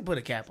on. They can put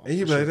a cap on. and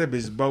you be like, that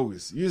bitch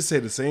bogus. You just say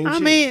the same I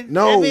shit. mean,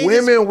 No,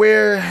 women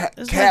wear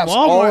it's caps like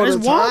Walmart. all the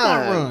It's Walmart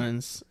time.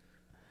 runs.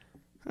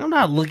 I'm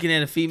not looking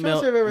at a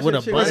female Trying to see if I've ever with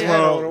a seen a chick buzz. with a First hat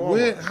of on all,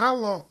 at Walmart. how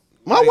long?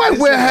 My like, wife this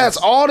wear is- hats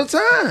all the You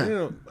time.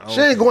 know, She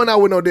ain't going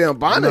out with no damn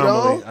bonnet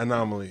on.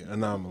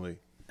 Anomaly.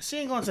 She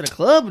ain't going to the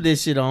club with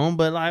this shit on,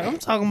 but like I'm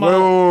talking Wait,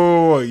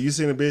 about. wait. You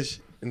seen a bitch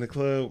in the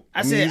club?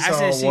 I mean, said- you I saw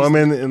said a she's-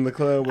 woman in the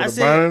club with I a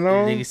said, bonnet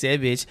on. nigga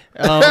said bitch.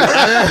 If I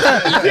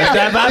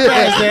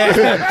bypass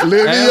that,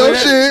 Live in your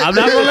shit. I'm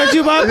not gonna let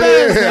you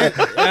bypass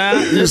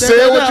that. You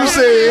said what you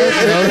said.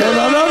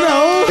 No.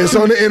 It's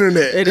on the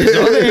internet. It is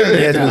on the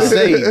internet. That's been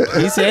saved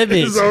He said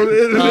It's on bitch.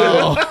 the internet.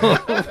 Oh.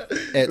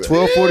 at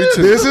 12:42.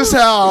 This is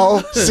how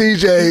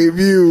CJ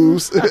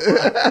views.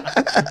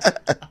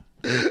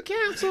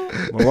 Cancel.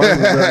 My wife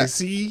was like,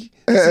 see?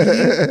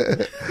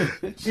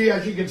 See,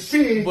 as you can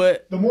see,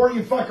 But- the more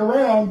you fuck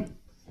around,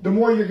 the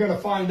more you're gonna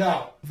find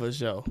out. For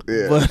sure.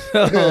 Yeah.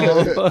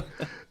 But,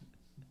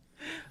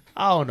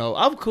 I don't know.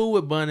 I'm cool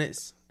with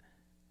bonnets.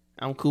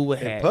 I'm cool with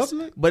hats.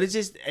 public? But it's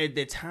just at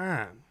the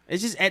time.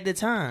 It's just at the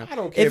time. I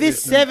don't care If if it's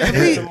it's 7, in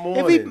if the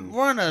we morning.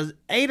 run a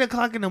 8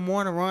 o'clock in the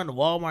morning, run to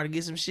Walmart to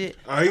get some shit.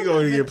 Oh, he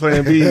going to get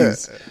Plan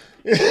B's.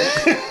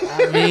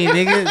 I mean,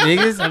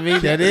 niggas. I mean,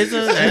 that is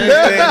a. So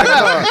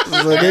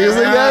niggas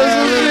ain't got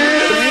some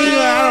shit.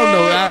 I don't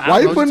know. I Why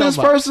don't you know putting what this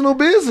you're talking personal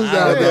business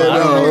out there, I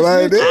don't though? know.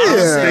 Like,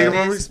 Nigga damn.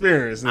 from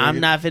experience. about. Nigga. I'm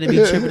not finna be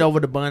tripping over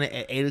the bonnet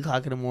at 8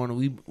 o'clock in the morning.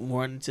 We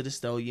run to the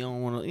store. You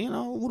don't want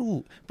to,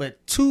 woo.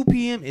 But 2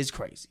 p.m. is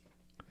crazy.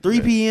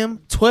 3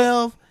 p.m.,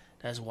 12,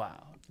 that's wild.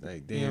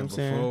 Like, You know damn, what I'm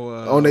saying? before.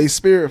 On they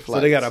spirit So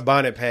flight. they got a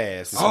bonnet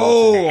pass.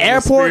 Oh,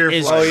 Airport Spirit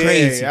is flight.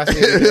 crazy. I see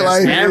it.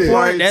 Like,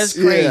 Airport, that's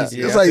crazy.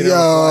 Yeah. It's I like, see that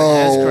on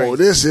That's yo, crazy.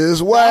 this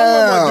is I want my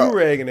wow.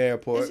 do-rag in the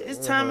airport.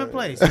 It's time and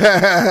place. Soul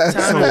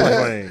Time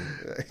and plane.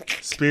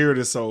 Spirit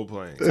is soul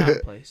plane. place. Time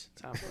and place.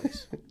 Time and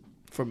place.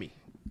 For me.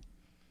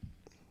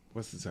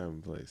 What's the time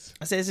and place?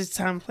 I said it's just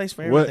time and place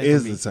for everything. What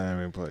is for me. the time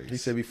and place? He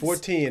said before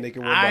 10 they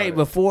can wear All right, bonnet.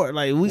 before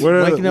like we What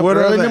are waking the- up what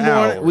are early in the the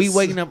morning. hours? We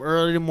waking up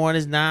early in the morning.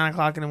 It's 9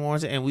 o'clock in the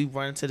morning, and we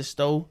run to the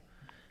store.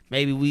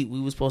 Maybe we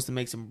was supposed to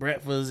make some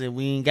breakfast, and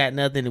we ain't got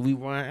nothing, and we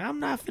run.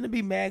 I'm not finna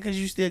be mad because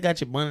you still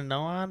got your bunny.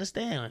 No, I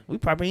understand. We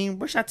probably ain't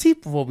brush our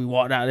teeth before we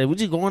walked out there. We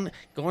just going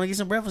to get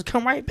some breakfast,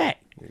 come right back.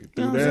 You know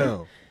Threw what I'm saying?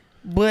 down.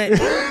 But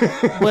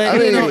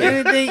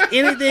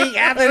anything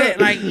after that,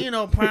 like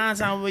prime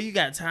time where you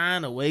got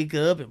time to wake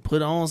up and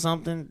put on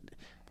something.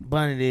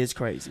 Bunny is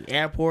crazy.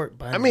 Airport,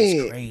 bunny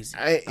is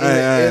crazy.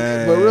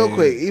 But real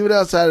quick, even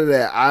outside of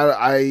that,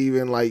 I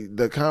even like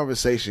the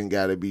conversation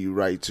got to be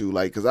right too.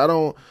 Like, cause I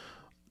don't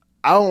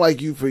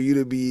like you for you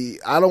to be.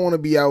 I don't want to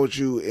be out with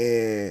you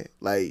and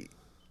like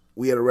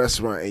we at a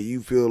restaurant and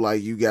you feel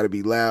like you got to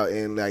be loud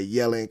and like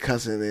yelling,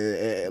 cussing,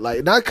 and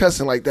like not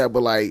cussing like that,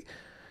 but like.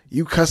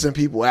 You cussing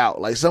people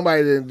out. Like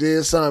somebody that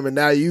did something and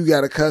now you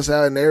got to cuss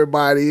out and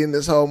everybody in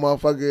this whole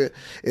motherfucker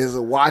is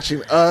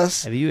watching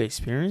us. Have you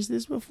experienced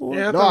this before?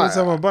 Yeah, I No, thought we were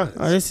talking about Oh,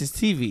 buttons. this is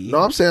TV. No,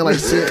 I'm saying like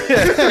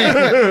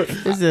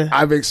It's a-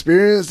 I've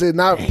experienced it,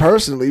 not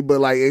personally,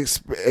 but like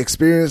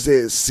experienced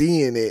it,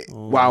 seeing it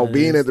while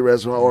being at the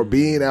restaurant or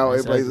being out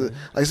in places. Exactly.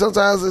 Like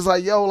sometimes it's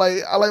like, yo, like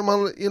I like my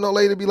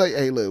lady be like,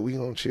 hey, look, we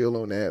gonna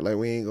chill on that. Like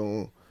we ain't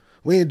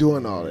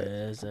doing all that.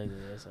 Yeah, exactly.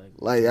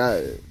 Like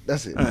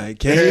that's it. All right,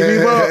 can't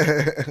be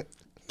bought.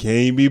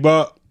 Can't be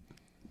bought.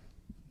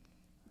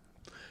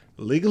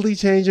 Legally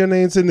change your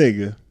name to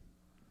nigga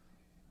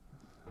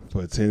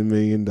for $10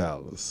 million.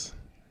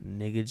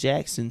 Nigga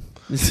Jackson.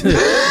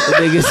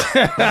 Nigga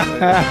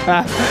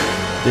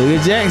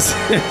Jackson.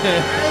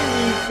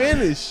 I ain't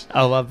finished.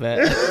 Oh, my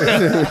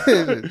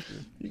bad.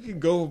 You can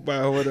go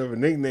by whatever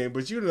nickname,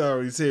 but you done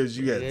already said what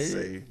you got to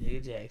say.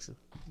 Nigga Jackson.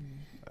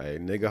 Hey,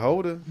 nigga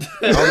holder.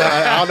 I don't know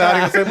how they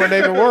gonna say my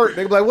name at work.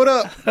 They be like, what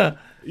up?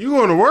 You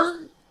going to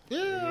work?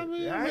 Yeah, I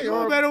mean, I ain't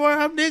going better work.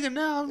 I'm nigga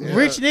now. I'm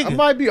rich I nigga.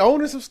 might be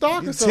owning some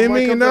stock or something. $10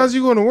 million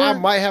you going to work? I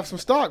might have some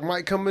stock.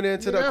 Might come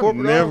into the I'm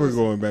corporate never office.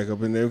 going back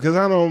up in there because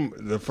I know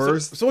the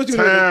first so what you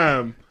do?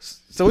 time.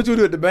 So what you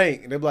do at the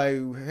bank? They be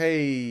like,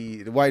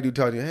 hey, the white dude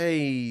talking to you,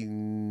 hey,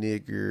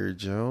 nigger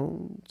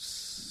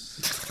Jones.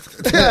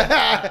 Like,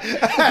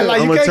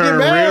 I'm you going to can't get turn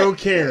mad. real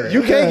Karen.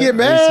 You can't get Let me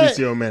mad. switch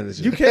to your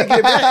manager. You can't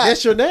get mad.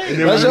 That's your name. And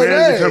then That's when the your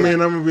manager name. come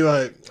in, I'm gonna be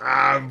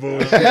like,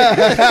 bullshit.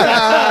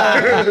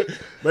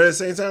 But at the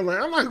same time, like,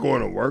 I'm not going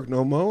to work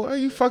no more. Are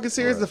you fucking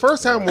serious? The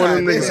first time one of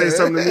them niggas say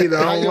something to me that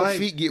How I don't your like,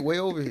 feet get way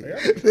over here?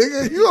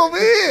 Nigga, you over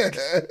here.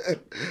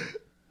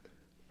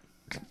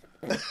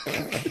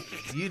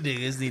 You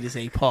niggas need to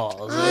say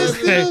pause. I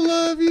still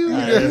love you.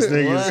 Yes,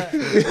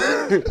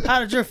 niggas. What? How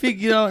did your feet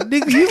get on?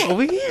 Nigga, you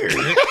over here.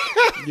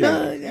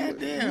 Yeah. You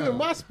Goddamn. in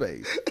my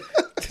space.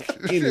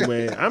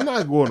 Anyway, I'm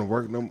not going to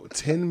work no more.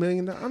 $10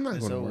 million. I'm not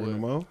going to over work no with.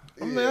 more.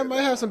 I mean, I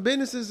might have some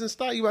businesses and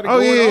stock. You got to Oh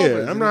go in the yeah,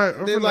 office. I'm not.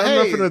 I'm They're not like,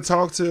 hey. going to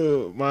talk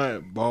to my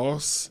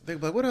boss. They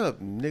be like, what up,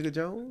 nigga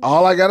Jones?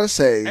 All I gotta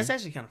say, That's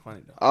actually kind of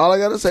funny, though. all I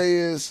gotta say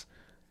is,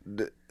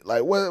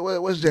 like,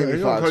 what's They're Jamie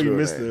gonna Foxx's call you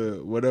real name?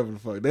 Mr. Whatever the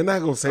fuck. They're not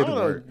gonna say I the don't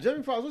know. word.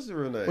 Jamie Foxx, what's his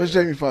real name? What's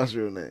Jamie Foxx's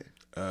real name?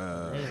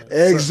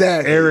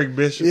 Exactly. Eric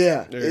Bishop. Yeah,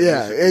 Eric yeah,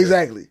 Bishop, yeah.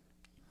 exactly.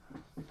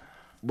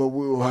 But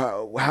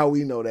how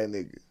we know that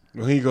nigga?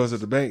 When he goes to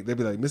the bank, they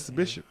be like, Mr.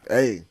 Bishop.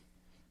 Hey,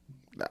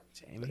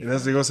 And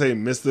that's they gonna say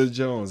Mr.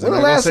 Jones. When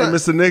And the they're gonna last say time-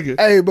 Mr. Nigga.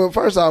 hey, but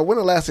first off, when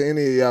the last time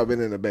any of y'all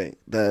been in the bank,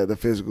 the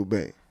physical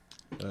bank?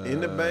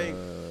 In the bank.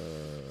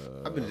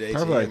 I've been to the ATM.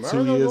 Probably like I 2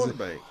 don't know years. going to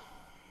the bank.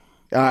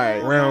 All right,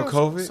 Around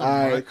COVID. all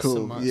right, months, cool,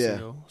 some months yeah,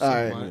 ago, all some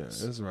right. Yeah,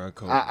 months. it's around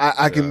COVID.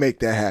 I can make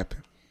that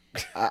happen.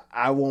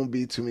 I won't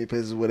be too many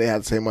places where they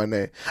have to say my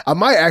name. I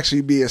might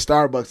actually be at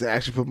Starbucks and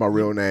actually put my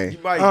real name. You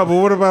might, Oh, but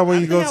what about when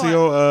you go think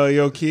to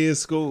your kid's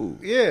school?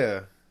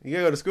 yeah. You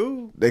gotta go to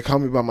school. They call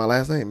me by my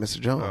last name, Mr.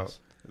 Jones.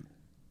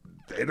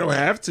 They don't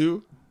have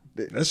to.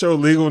 That's your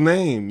legal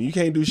name. You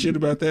can't do shit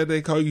about that.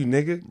 They call you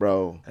nigga.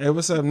 Bro. Hey,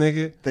 what's up,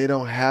 nigga? They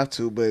don't have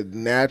to, but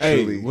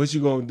naturally. Hey, what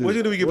you gonna do? What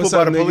you do? We get What's put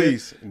by up, the nigga?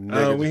 police.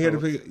 We here to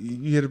pick. You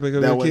here to pick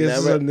up That your will kids?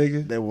 never- What's up,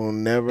 nigga? That will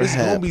never It's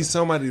happen. gonna be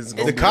somebody that's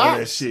gonna The do all that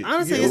cops. shit.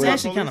 Honestly, Yeah, it's well,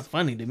 actually kind of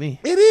funny to me.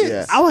 It is.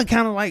 Yeah. I would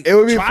kind of like. It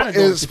would be. try to go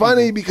It's to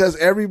funny people. because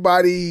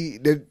everybody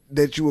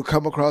that you would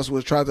come across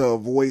would try to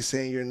avoid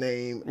saying your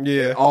name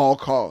at all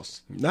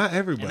costs. Not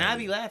everybody. And I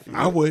be laughing.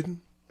 I wouldn't.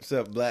 What's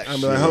up, black?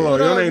 I'm shit? like, hold on, What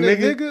your up, name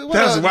nigga? What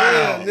That's up,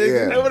 wild. nigga?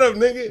 Yeah. Hey, what up,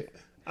 nigga?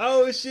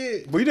 Oh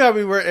shit. But you know how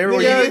we were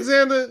everywhere Nigga you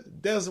Alexander?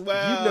 That's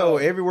wild. You know,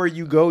 everywhere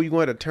you go, you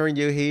want to turn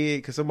your head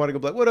because somebody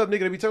gonna be like, "What up, nigga?"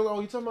 They be talking, "Oh,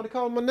 you talking about to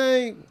call my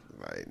name?"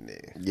 Like,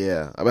 nigga.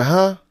 Yeah. I mean,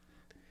 huh?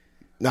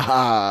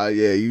 Nah,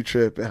 yeah, you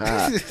tripping.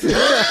 Huh? It's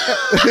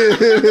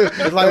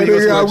like Hey, we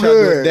nigga, gonna I'm try to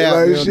do good. it down,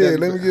 Like, you know, shit, that-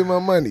 let me get my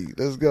money.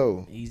 Let's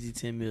go. Easy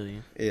 10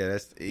 million. Yeah,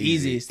 that's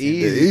easy. Easiest 10 The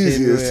million.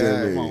 easiest $10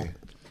 to million. me.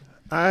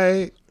 All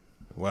right.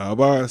 Wow,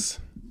 boss.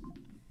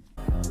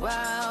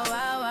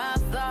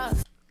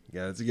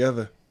 Got it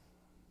together.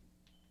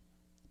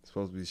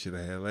 Supposed to be the shit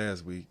I had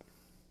last week.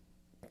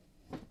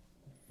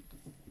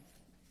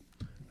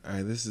 All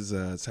right, this is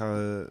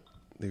Tyler,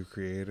 the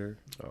Creator,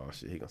 Oh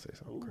shit, he gonna say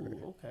something crazy.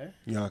 Okay.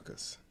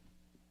 Yonkers.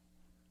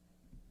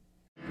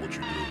 What you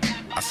do?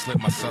 I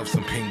slipped myself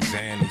some pink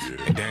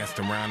zannies and danced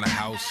around the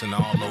house and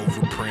all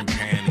over print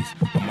panties.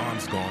 My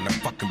mom's gone, that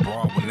fucking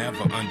broad will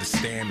never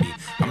understand me.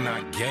 I'm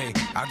not gay,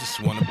 I just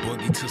want to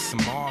boogie to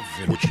some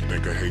Marvin. What you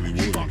think of Haley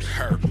Williams? Fuck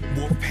her.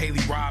 Wolf Haley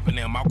robbing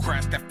them. I'll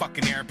crash that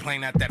fucking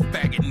airplane at that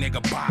faggot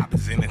nigga Bob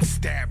is in and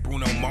stab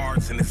Bruno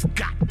Mars in his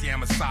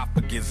goddamn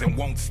esophagus and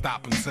won't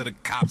stop until the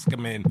cops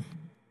come in.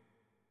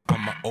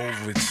 I'm an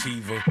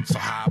overachiever, so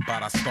how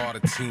about I start a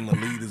team of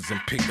leaders and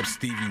pick up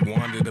Stevie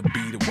Wonder to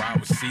be the wide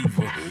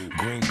receiver?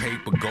 Green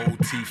paper, gold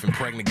teeth, and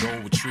pregnant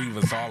gold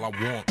retrievers, all I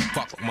want.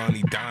 Fuck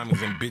money,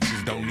 diamonds, and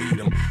bitches don't need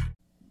them.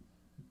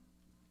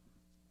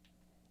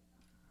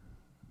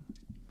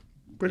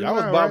 Y'all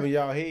was bobbing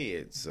y'all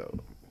heads, so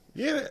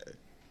Yeah,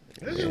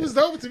 that shit was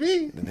dope to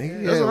me.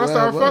 Nigga, That's when I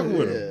started well, fucking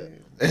with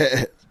yeah.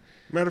 him.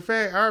 Matter of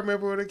fact, I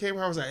remember when it came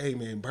out, I was like, hey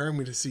man, burn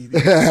me the CD.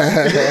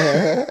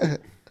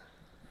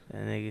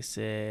 That nigga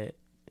said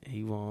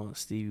he wants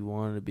Stevie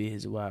Wonder to be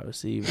his wide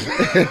receiver. he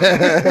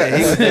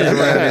was just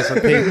around in some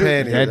pink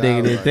panties. That I nigga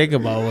was didn't like, think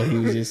about what he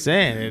was just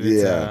saying. And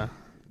it's, Yeah.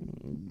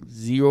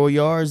 0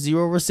 yards,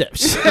 0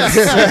 receptions. You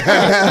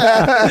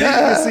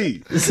can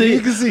see. See?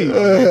 You can see.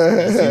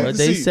 That's what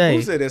they say.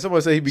 Who said that?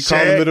 Somebody said he'd be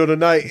calling in Shaq. the middle of the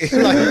night. Like,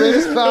 man,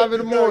 it's 5 in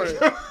the morning.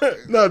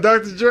 No,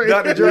 Dr. Dre.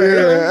 Dr. Dre.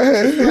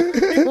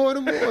 Yeah. 4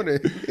 in the morning.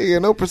 He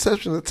got no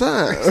perception of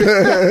time.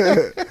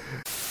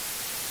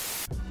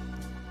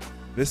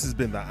 This has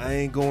been the I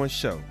Ain't Going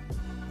Show.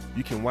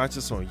 You can watch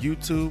us on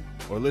YouTube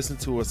or listen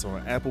to us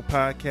on Apple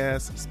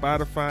Podcasts,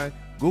 Spotify,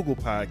 Google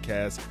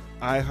Podcasts,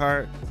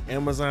 iHeart,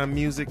 Amazon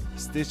Music,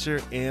 Stitcher,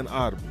 and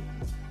Audible.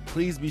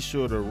 Please be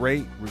sure to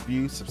rate,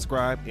 review,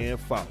 subscribe, and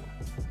follow.